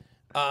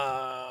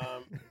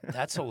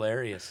 That's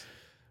hilarious.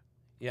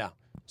 Yeah.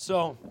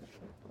 So,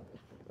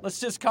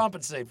 let's just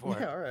compensate for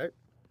it. Yeah, all right.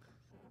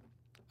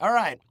 All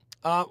right.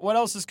 What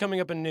else is coming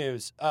up in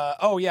news?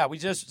 We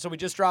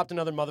just dropped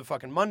another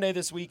motherfucking Monday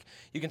this week.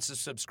 You can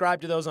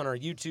subscribe to those on our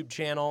YouTube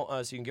channel,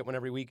 so you can get one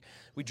every week.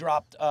 We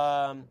dropped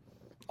All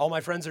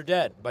My Friends Are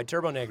Dead by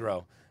Turbo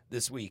Negro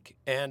this week,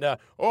 and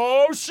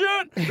oh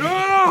shit! We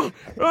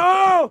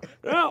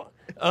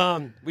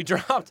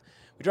dropped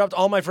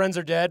All My Friends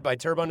Are Dead by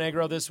Turbo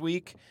Negro this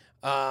week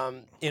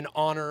in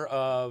honor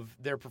of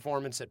their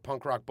performance at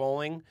Punk Rock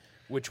Bowling,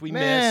 which we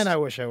missed. Man, I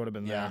wish I would have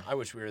been there. Yeah, I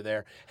wish we were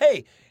there.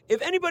 Hey,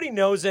 if anybody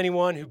knows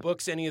anyone who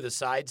books any of the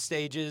side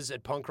stages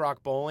at Punk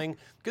Rock Bowling,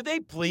 could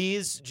they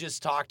please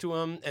just talk to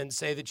them and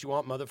say that you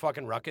want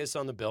motherfucking Ruckus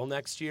on the bill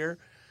next year?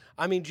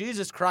 I mean,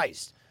 Jesus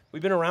Christ.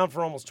 We've been around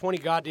for almost 20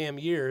 goddamn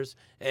years,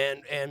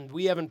 and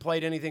we haven't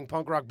played anything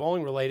Punk Rock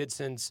Bowling related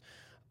since,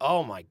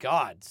 oh my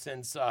God,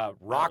 since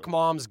Rock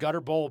Mom's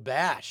Gutter Bowl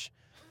Bash.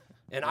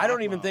 And I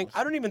don't even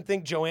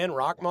think Joanne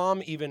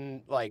Rockmom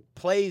even like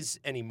plays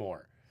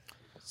anymore.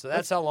 So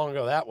that's how long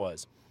ago that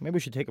was. Maybe we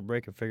should take a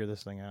break and figure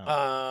this thing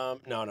out.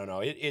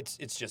 No.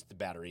 It's just the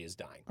battery is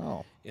dying.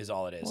 Oh. Is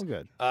all it is. Well,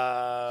 good. It's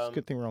a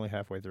good thing we're only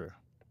halfway through.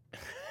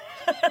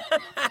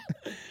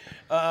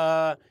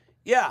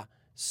 Yeah.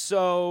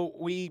 So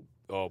we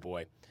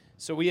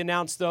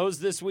announced those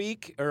this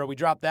week, or we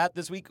dropped that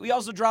this week. We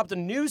also dropped a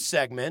new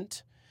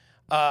segment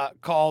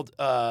called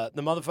The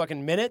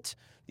Motherfucking Minute.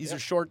 These are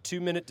short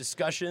 2-minute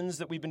discussions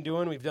that we've been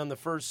doing. We've done the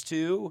first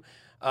two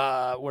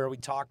where we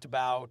talked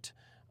about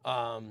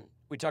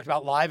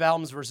live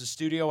albums versus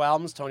studio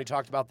albums. Tony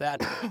talked about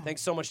that.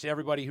 Thanks so much to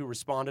everybody who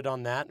responded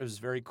on that. It was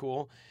very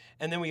cool.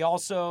 And then we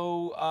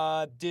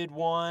also did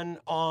one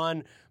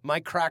on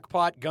my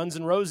crackpot Guns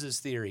N' Roses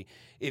theory.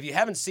 If you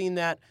haven't seen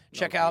that,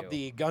 check out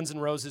the Guns N'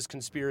 Roses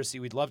conspiracy.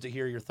 We'd love to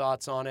hear your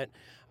thoughts on it.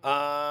 Yeah.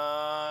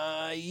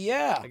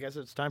 I guess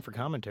it's time for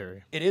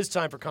commentary. It is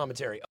time for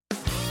commentary.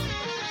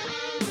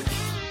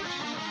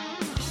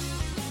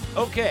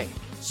 Okay,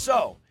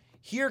 so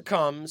here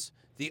comes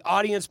the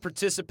audience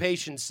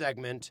participation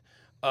segment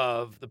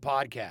of the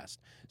podcast.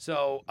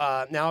 So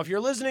now if you're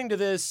listening to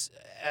this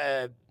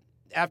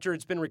after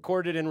it's been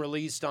recorded and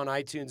released on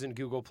iTunes and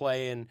Google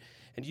Play and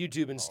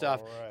YouTube and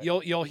stuff,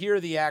 right, you'll hear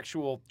the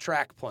actual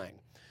track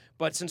playing.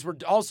 But since we're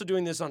also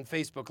doing this on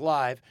Facebook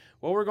Live,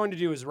 what we're going to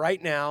do is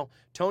right now,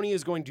 Tony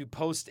is going to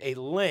post a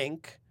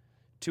link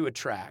to a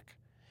track,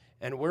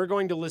 and we're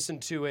going to listen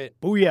to it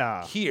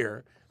Booyah.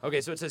 Here. Okay,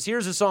 so it says,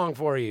 here's a song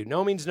for you.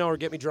 No Means No or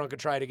Get Me Drunk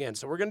and Try It Again.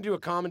 So we're going to do a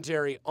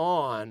commentary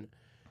on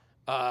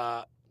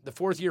the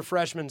fourth-year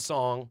freshman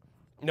song,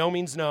 No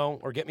Means No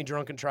or Get Me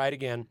Drunk and Try It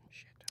Again,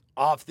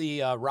 off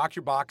the Rock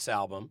Your Box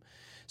album.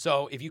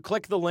 So if you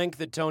click the link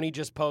that Tony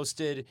just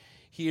posted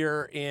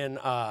here in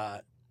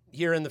the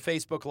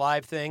Facebook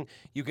Live thing,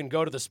 you can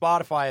go to the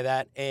Spotify of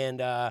that,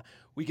 and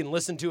we can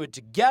listen to it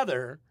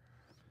together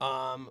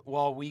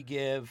while we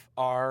give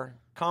our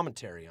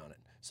commentary on it.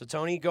 So,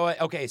 Tony, go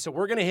ahead. Okay, so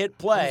we're going to hit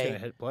play. Who's going to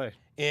hit play?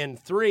 In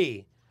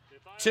 3,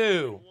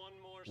 2,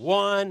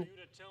 1,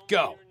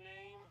 go.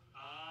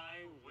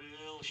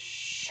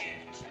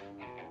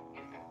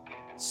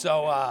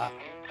 So,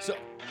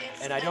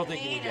 and I don't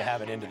think you need to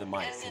have it into the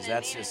mic, because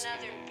that's just...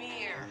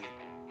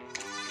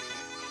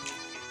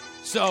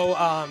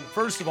 So,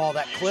 first of all,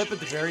 that clip at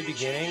the very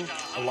beginning,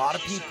 a lot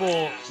of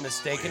people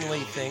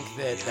mistakenly think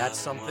that that's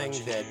something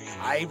that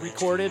I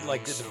recorded,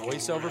 like did the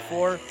voiceover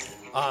for,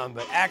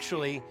 but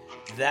actually...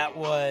 That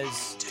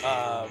was,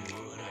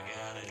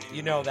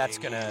 that's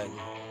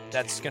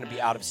gonna be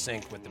out of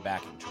sync with the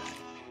backing track.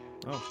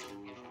 Oh,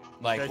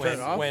 like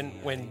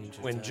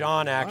when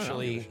John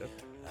actually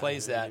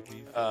plays that.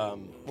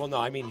 Well, no,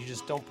 I mean you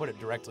just don't put it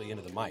directly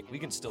into the mic. We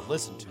can still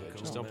listen to it,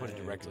 just don't put it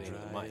directly into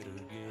the mic.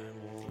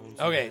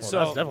 Okay, well, so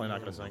that's definitely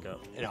not gonna sync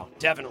up. No,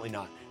 definitely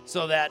not.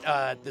 So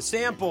that the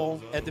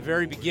sample at the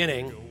very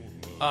beginning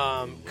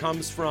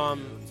comes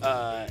from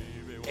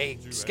a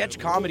sketch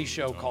comedy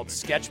show called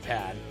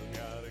Sketchpad.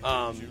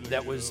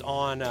 That was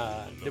on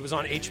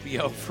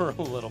HBO for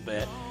a little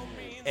bit,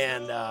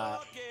 and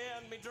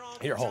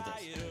here, hold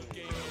this.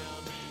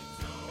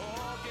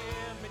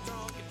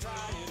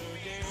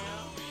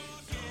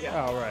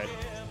 Yeah, all right.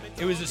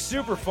 It was a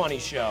super funny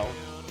show,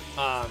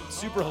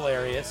 super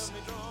hilarious.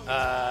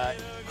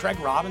 Craig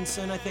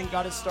Robinson, I think,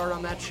 got his start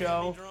on that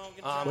show.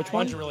 Which a bunch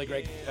one? of really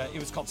great. It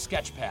was called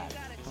Sketchpad.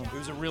 It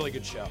was a really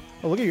good show.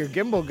 Oh, look at your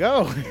gimbal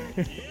go.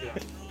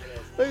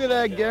 Look at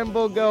that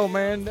gimbal go,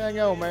 man. Dang,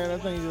 oh, man.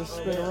 That thing just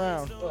spin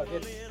around. Look,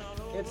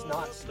 it's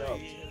not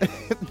stoked.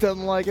 It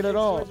doesn't like it at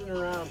all. It's spinning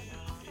around.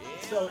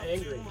 It's so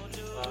angry.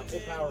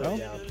 We'll power it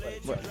down.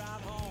 But,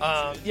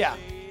 yeah.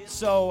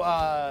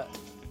 So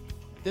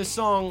this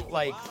song,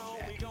 like,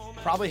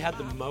 probably had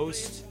the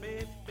most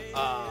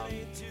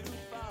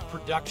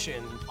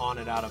production on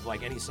it out of,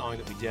 like, any song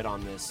that we did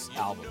on this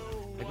album.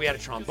 Like, we had a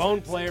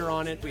trombone player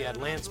on it. We had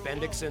Lance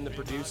Bendixson, the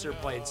producer,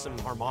 played some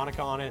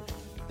harmonica on it.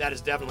 That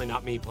is definitely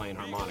not me playing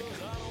harmonica.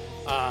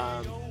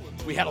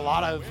 We had a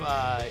lot of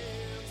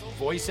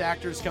voice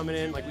actors coming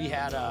in. Like we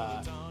had,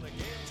 oh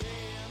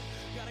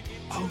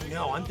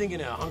no, I'm thinking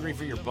of Hungry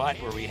for Your Butt,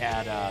 where we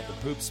had the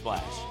poop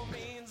splash.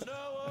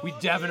 We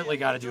definitely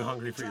got to do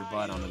Hungry for Your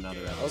Butt on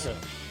another episode.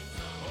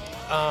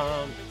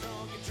 Okay.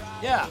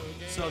 Yeah.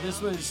 So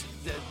this was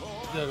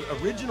the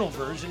original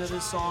version of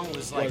this song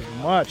was like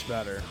much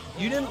better.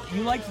 You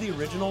liked the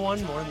original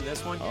one more than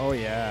this one? Oh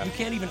yeah. You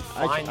can't even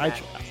find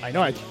that. I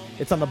know.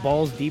 It's on the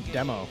Balls Deep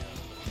demo.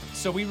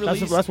 So we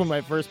released. That's when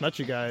I first met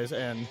you guys,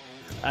 and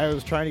I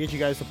was trying to get you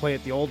guys to play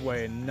it the old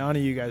way, and none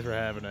of you guys were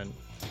having it.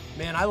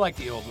 Man, I like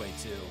the old way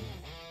too.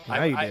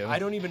 Now you do. I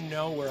don't even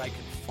know where I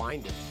could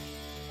find it.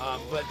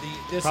 But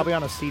this probably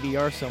on a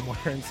CDR somewhere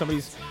in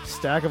somebody's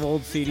stack of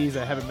old CDs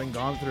that haven't been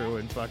gone through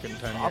in fucking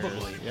 10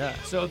 probably. years. Yeah.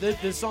 So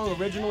this song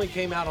originally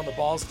came out on the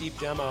Balls Deep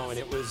demo, and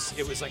it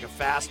was like a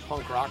fast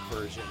punk rock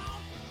version.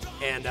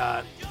 And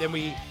then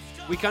we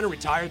kind of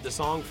retired the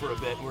song for a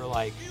bit, and we're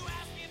like,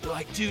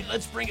 dude,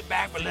 let's bring it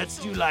back, but let's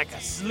do like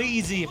a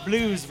sleazy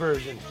blues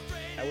version.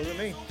 That wasn't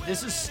me.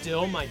 This is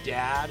still my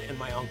dad and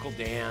my Uncle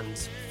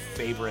Dan's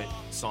favorite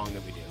song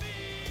that we do.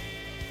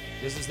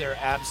 This is their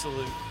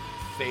absolute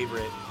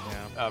favorite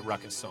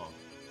Ruckus song.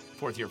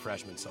 Fourth year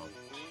freshman song.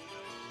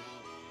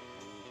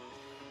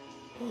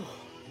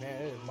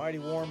 Man, it is mighty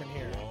warm in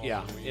here.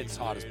 Yeah, it's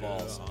hot as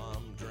balls.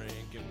 I'm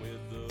drinking with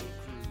the crew.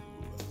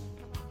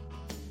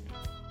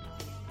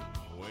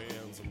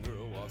 When some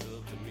girl walked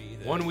up to me,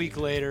 1 week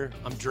later,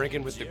 I'm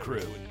drinking with the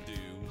crew.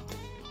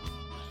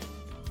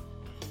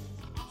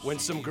 When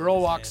some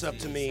girl walks up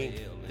to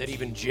me that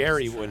even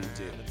Jerry wouldn't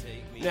do.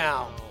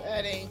 Now,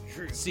 That ain't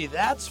true. see,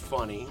 that's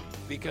funny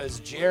because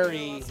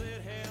Jerry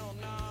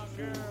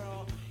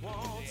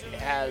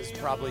has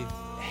probably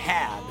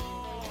had,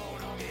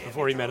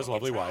 before he met his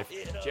lovely wife,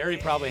 Jerry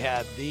probably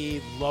had the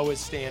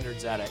lowest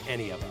standards out of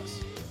any of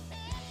us.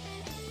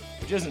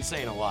 Which isn't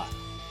saying a lot.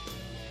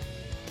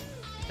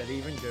 That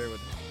even Jerry would.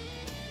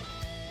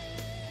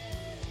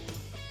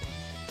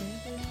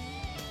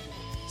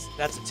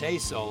 That's a Tay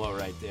solo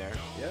right there.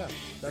 Yeah.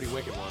 Pretty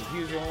wicked one.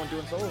 He was the only one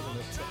doing solos in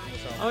this song.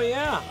 Oh,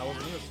 yeah. I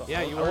wasn't in this song. Yeah,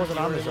 I wasn't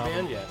on this in the album.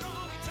 band yet.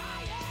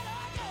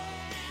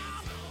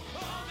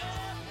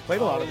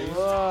 Played a lot of these.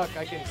 Look,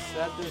 I can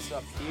set this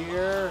up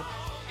here.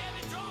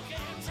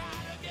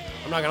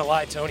 I'm not going to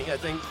lie, Tony. I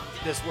think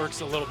this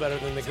works a little better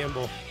than the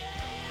gimbal.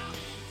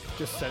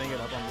 Just setting it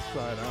up on the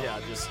side, huh? Yeah,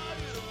 just...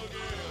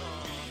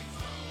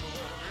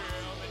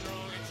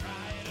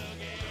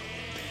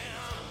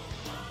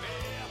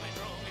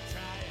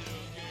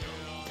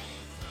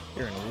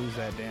 You're gonna lose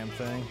that damn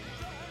thing.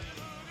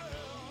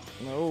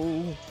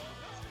 No.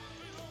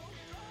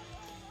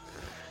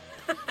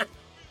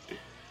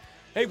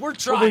 Hey, we're Well,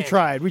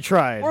 trying. we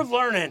tried. We're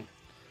learning.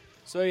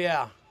 So,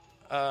 yeah.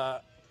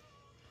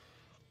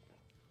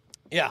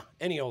 Yeah,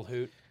 any old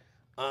hoot.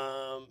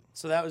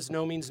 So that was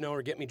No Means No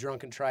or Get Me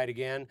Drunk and Try It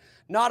Again.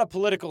 Not a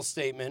political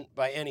statement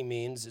by any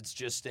means. It's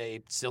just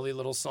a silly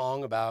little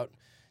song about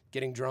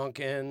getting drunk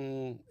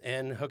and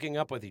hooking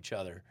up with each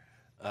other.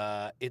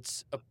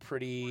 It's a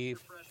pretty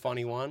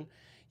funny one.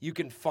 You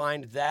can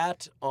find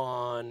that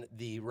on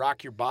the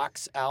Rock Your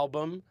Box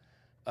album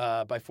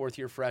by Fourth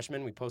Year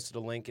Freshman. We posted a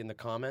link in the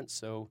comments,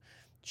 so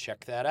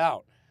check that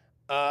out.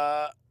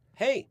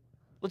 Hey,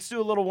 let's do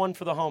a little one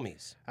for the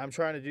homies. I'm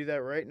trying to do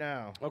that right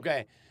now.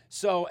 Okay,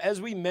 so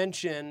as we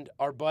mentioned,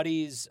 our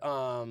buddies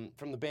from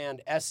the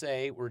band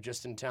SA were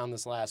just in town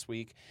this last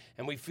week,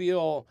 and we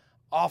feel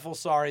awful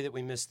sorry that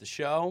we missed the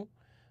show.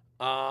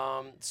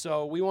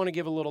 So we want to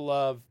give a little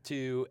love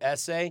to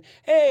SA.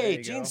 Hey,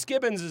 you Gene go.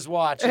 Skibbins is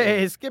watching.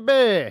 Hey,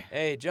 Skippy!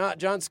 Hey, John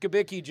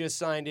Skibicki just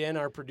signed in,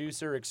 our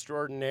producer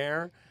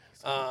extraordinaire.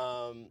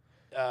 John,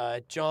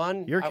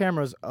 Your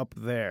camera's up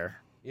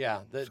there,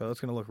 yeah, so that's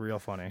gonna look real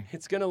funny.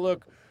 it's gonna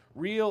look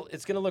real.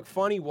 It's gonna look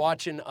funny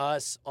watching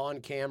us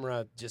on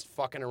camera just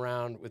fucking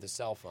around with a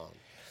cell phone.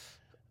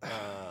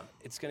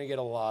 It's gonna get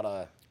a lot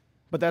of.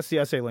 But that's the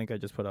essay link I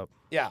just put up.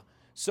 Yeah.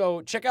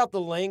 So check out the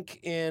link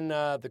in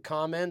the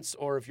comments,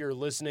 or if you're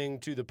listening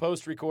to the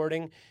post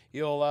recording,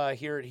 you'll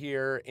hear it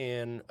here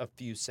in a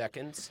few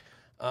seconds.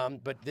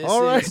 But this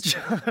All right, is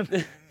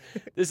John.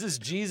 this is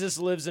Jesus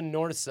Lives in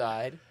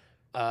Northside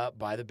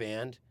by the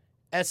band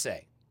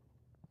SA.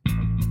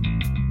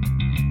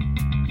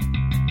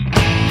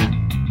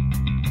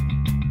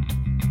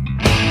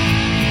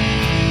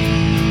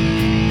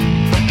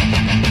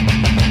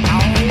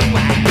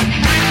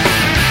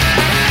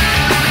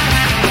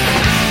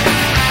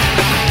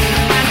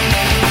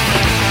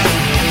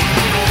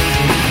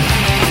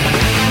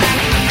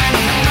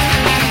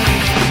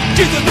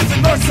 Jesus lives in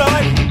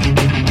Northside.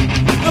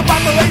 The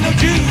Bible ain't no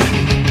Jew.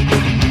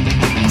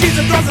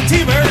 Jesus draws a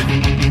T-bird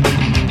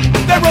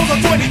that rolls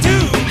on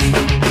 22.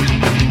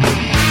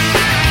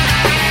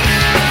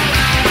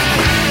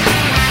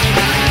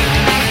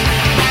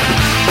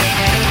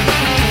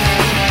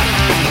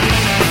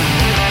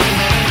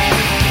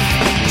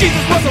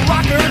 Jesus was a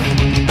rocker,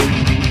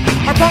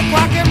 or punk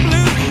rock and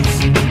blues.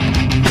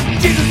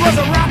 Jesus was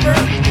a rapper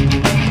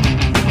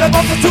that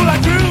bumped a tool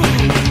like Drew.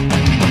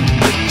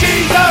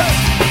 Jesus!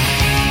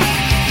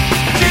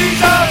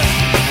 Jesus!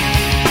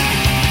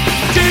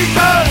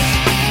 Jesus!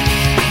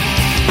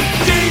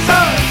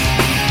 Jesus!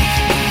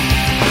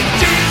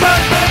 Jesus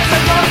lives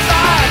in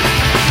Northside!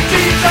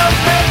 Jesus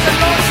lives in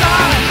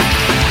Northside!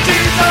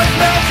 Jesus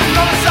lives in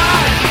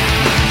Northside!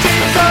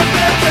 Jesus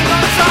lives in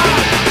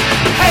Northside!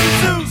 Hey,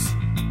 Zeus!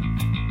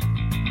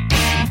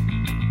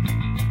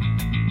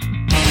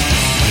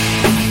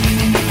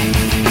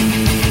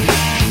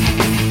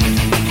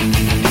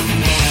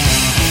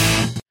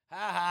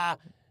 Ha.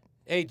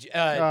 Hey,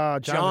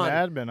 John's John,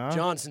 an admin, huh?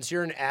 John, since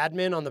you're an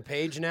admin on the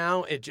page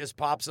now, it just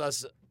pops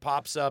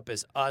up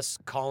as us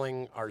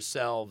calling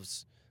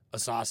ourselves a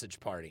sausage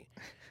party.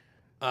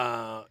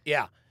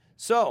 Yeah.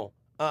 So,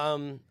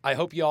 I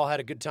hope you all had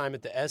a good time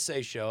at the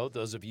essay show.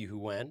 Those of you who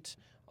went,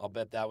 I'll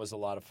bet that was a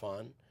lot of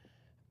fun.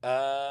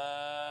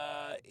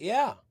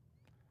 Yeah.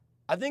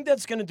 I think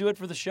that's going to do it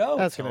for the show.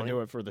 That's going Tony. to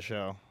do it for the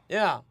show.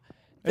 Yeah.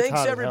 It's Thanks hot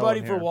as hell everybody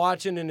in for here.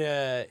 watching and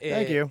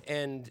Thank you.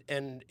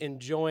 and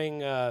enjoying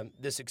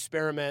this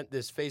experiment,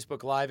 this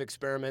Facebook Live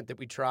experiment that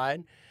we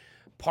tried.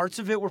 Parts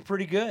of it were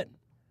pretty good.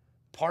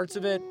 Parts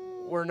of it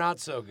were not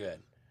so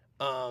good.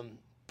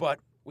 But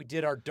we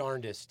did our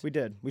darndest. We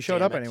did. We showed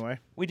Damn up it. anyway.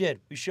 We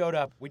did. We showed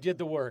up. We did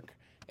the work.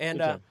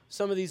 And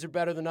some of these are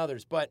better than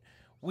others. But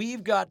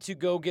we've got to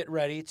go get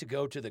ready to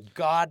go to the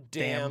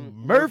goddamn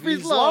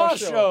Murphy's Law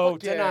show.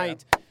 Fuck yeah.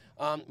 tonight.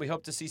 We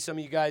hope to see some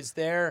of you guys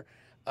there.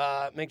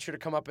 Make sure to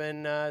come up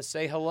and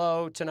say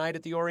hello tonight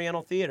at the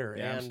Oriental Theater.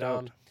 Yeah, I'm and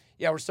stoked.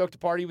 we're stoked to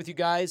party with you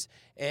guys.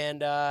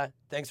 And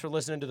thanks for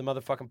listening to the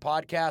motherfucking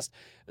podcast.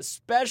 A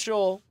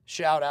special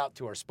shout out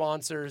to our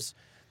sponsors,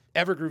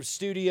 Evergroove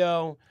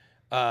Studio,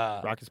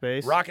 Rocket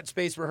Space. Rocket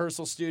Space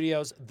Rehearsal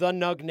Studios, The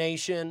Nug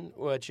Nation,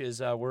 which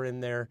is we're in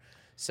their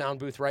sound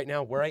booth right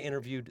now, where I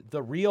interviewed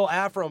the real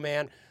Afro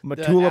Man.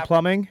 Matula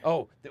Plumbing.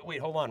 Oh, wait,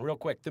 hold on, real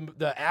quick.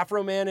 The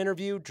Afro Man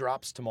interview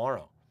drops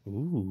tomorrow.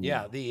 Ooh.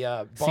 Yeah,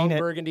 the Seen Bong it.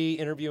 Burgundy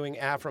interviewing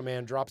Afro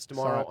Man drops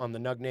tomorrow on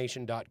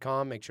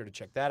thenugnation.com. Make sure to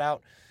check that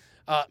out.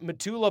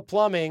 Matula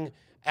Plumbing,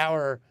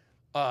 our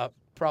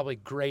probably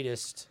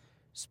greatest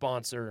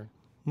sponsor,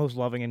 Most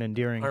loving and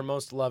endearing. our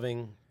most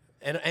loving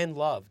and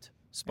loved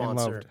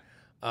sponsor.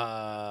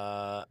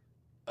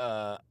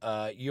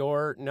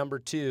 Your number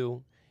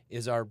 2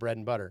 is our bread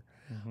and butter.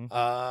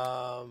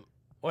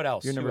 What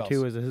else? Your Who number else?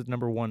 2 is his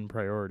number 1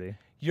 priority.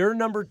 Your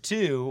number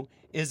 2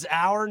 is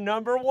our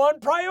number 1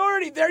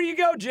 priority. There you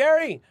go,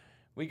 Jerry.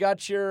 We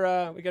got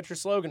your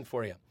slogan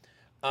for you.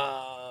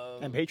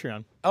 And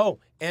Patreon. Oh,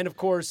 and of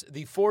course,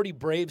 the 40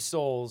 brave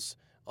souls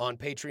on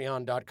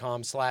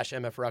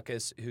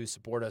patreon.com/mfruckus who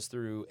support us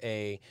through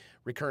a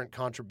recurrent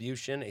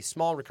contribution, a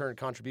small recurrent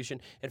contribution.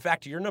 In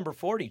fact, you're number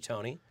 40,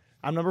 Tony.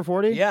 I'm number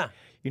 40? Yeah.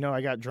 You know,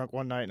 I got drunk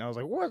one night and I was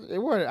like, what?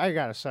 I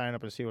got to sign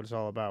up and see what it's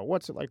all about.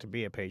 What's it like to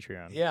be a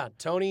Patreon? Yeah,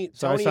 Tony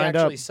So I signed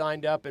actually up.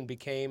 signed up and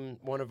became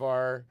one of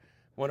our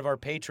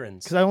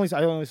patrons. Because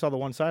I only saw the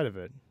one side of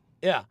it.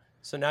 Yeah.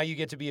 So now you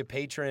get to be a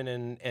patron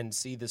and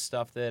see the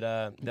stuff that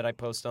I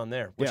post on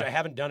there, which Yeah. I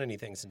haven't done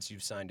anything since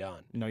you've signed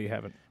on. No, you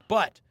haven't.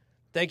 But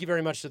thank you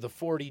very much to the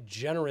 40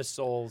 generous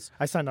souls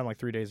I signed on like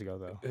 3 days ago,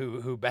 though.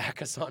 who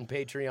back us on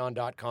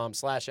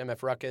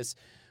patreon.com/mfruckus,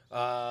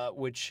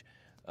 which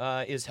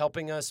is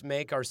helping us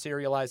make our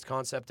serialized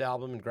concept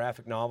album and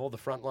graphic novel, The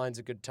Front Lines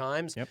of Good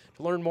Times. Yep.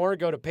 To learn more,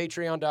 go to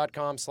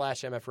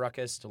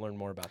patreon.com/mfruckus to learn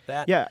more about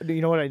that. Yeah,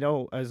 you know what I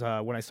know is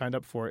when I signed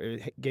up for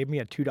it, it gave me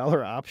a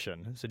 $2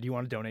 option. It said, do you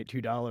want to donate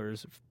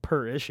 $2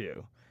 per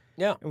issue?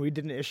 Yeah. And we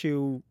did an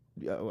issue,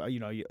 a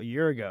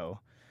year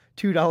ago.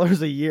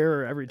 $2 a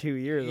year every 2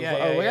 years. Yeah,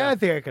 I was like, yeah. I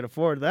think I could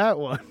afford that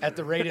one. At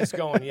the rate it's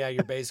going, yeah,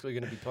 you're basically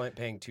going to be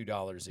paying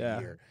 $2 a Yeah.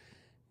 year.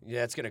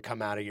 Yeah, it's going to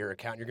come out of your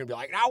account. You're going to be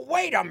like, now,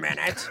 wait a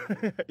minute.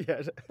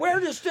 Yeah. Where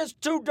does this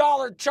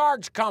 $2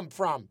 charge come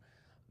from?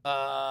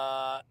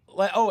 And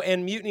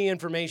Mutiny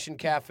Information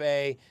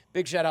Cafe.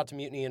 Big shout out to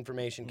Mutiny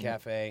Information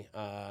Cafe.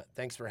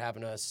 Thanks for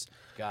having us,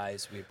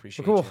 guys. We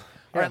appreciate Cool. you.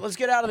 All right, let's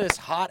get out of this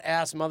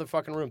hot-ass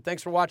motherfucking room.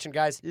 Thanks for watching,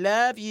 guys.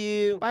 Love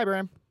you. Bye,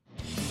 Bram.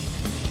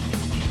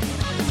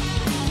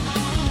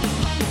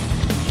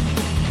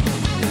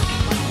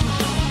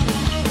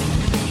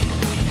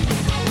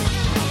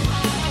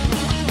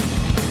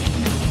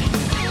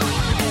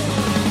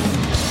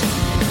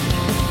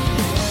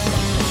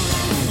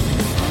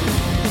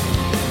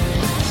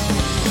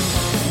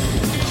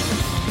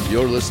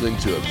 You're listening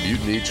to a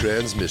Mutiny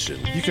Transmission.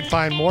 You can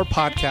find more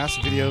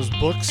podcasts, videos,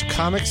 books,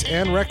 comics,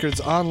 and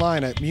records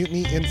online at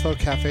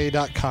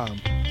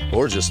mutinyinfocafe.com.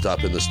 Or just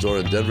stop in the store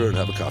in Denver and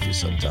have a coffee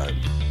sometime.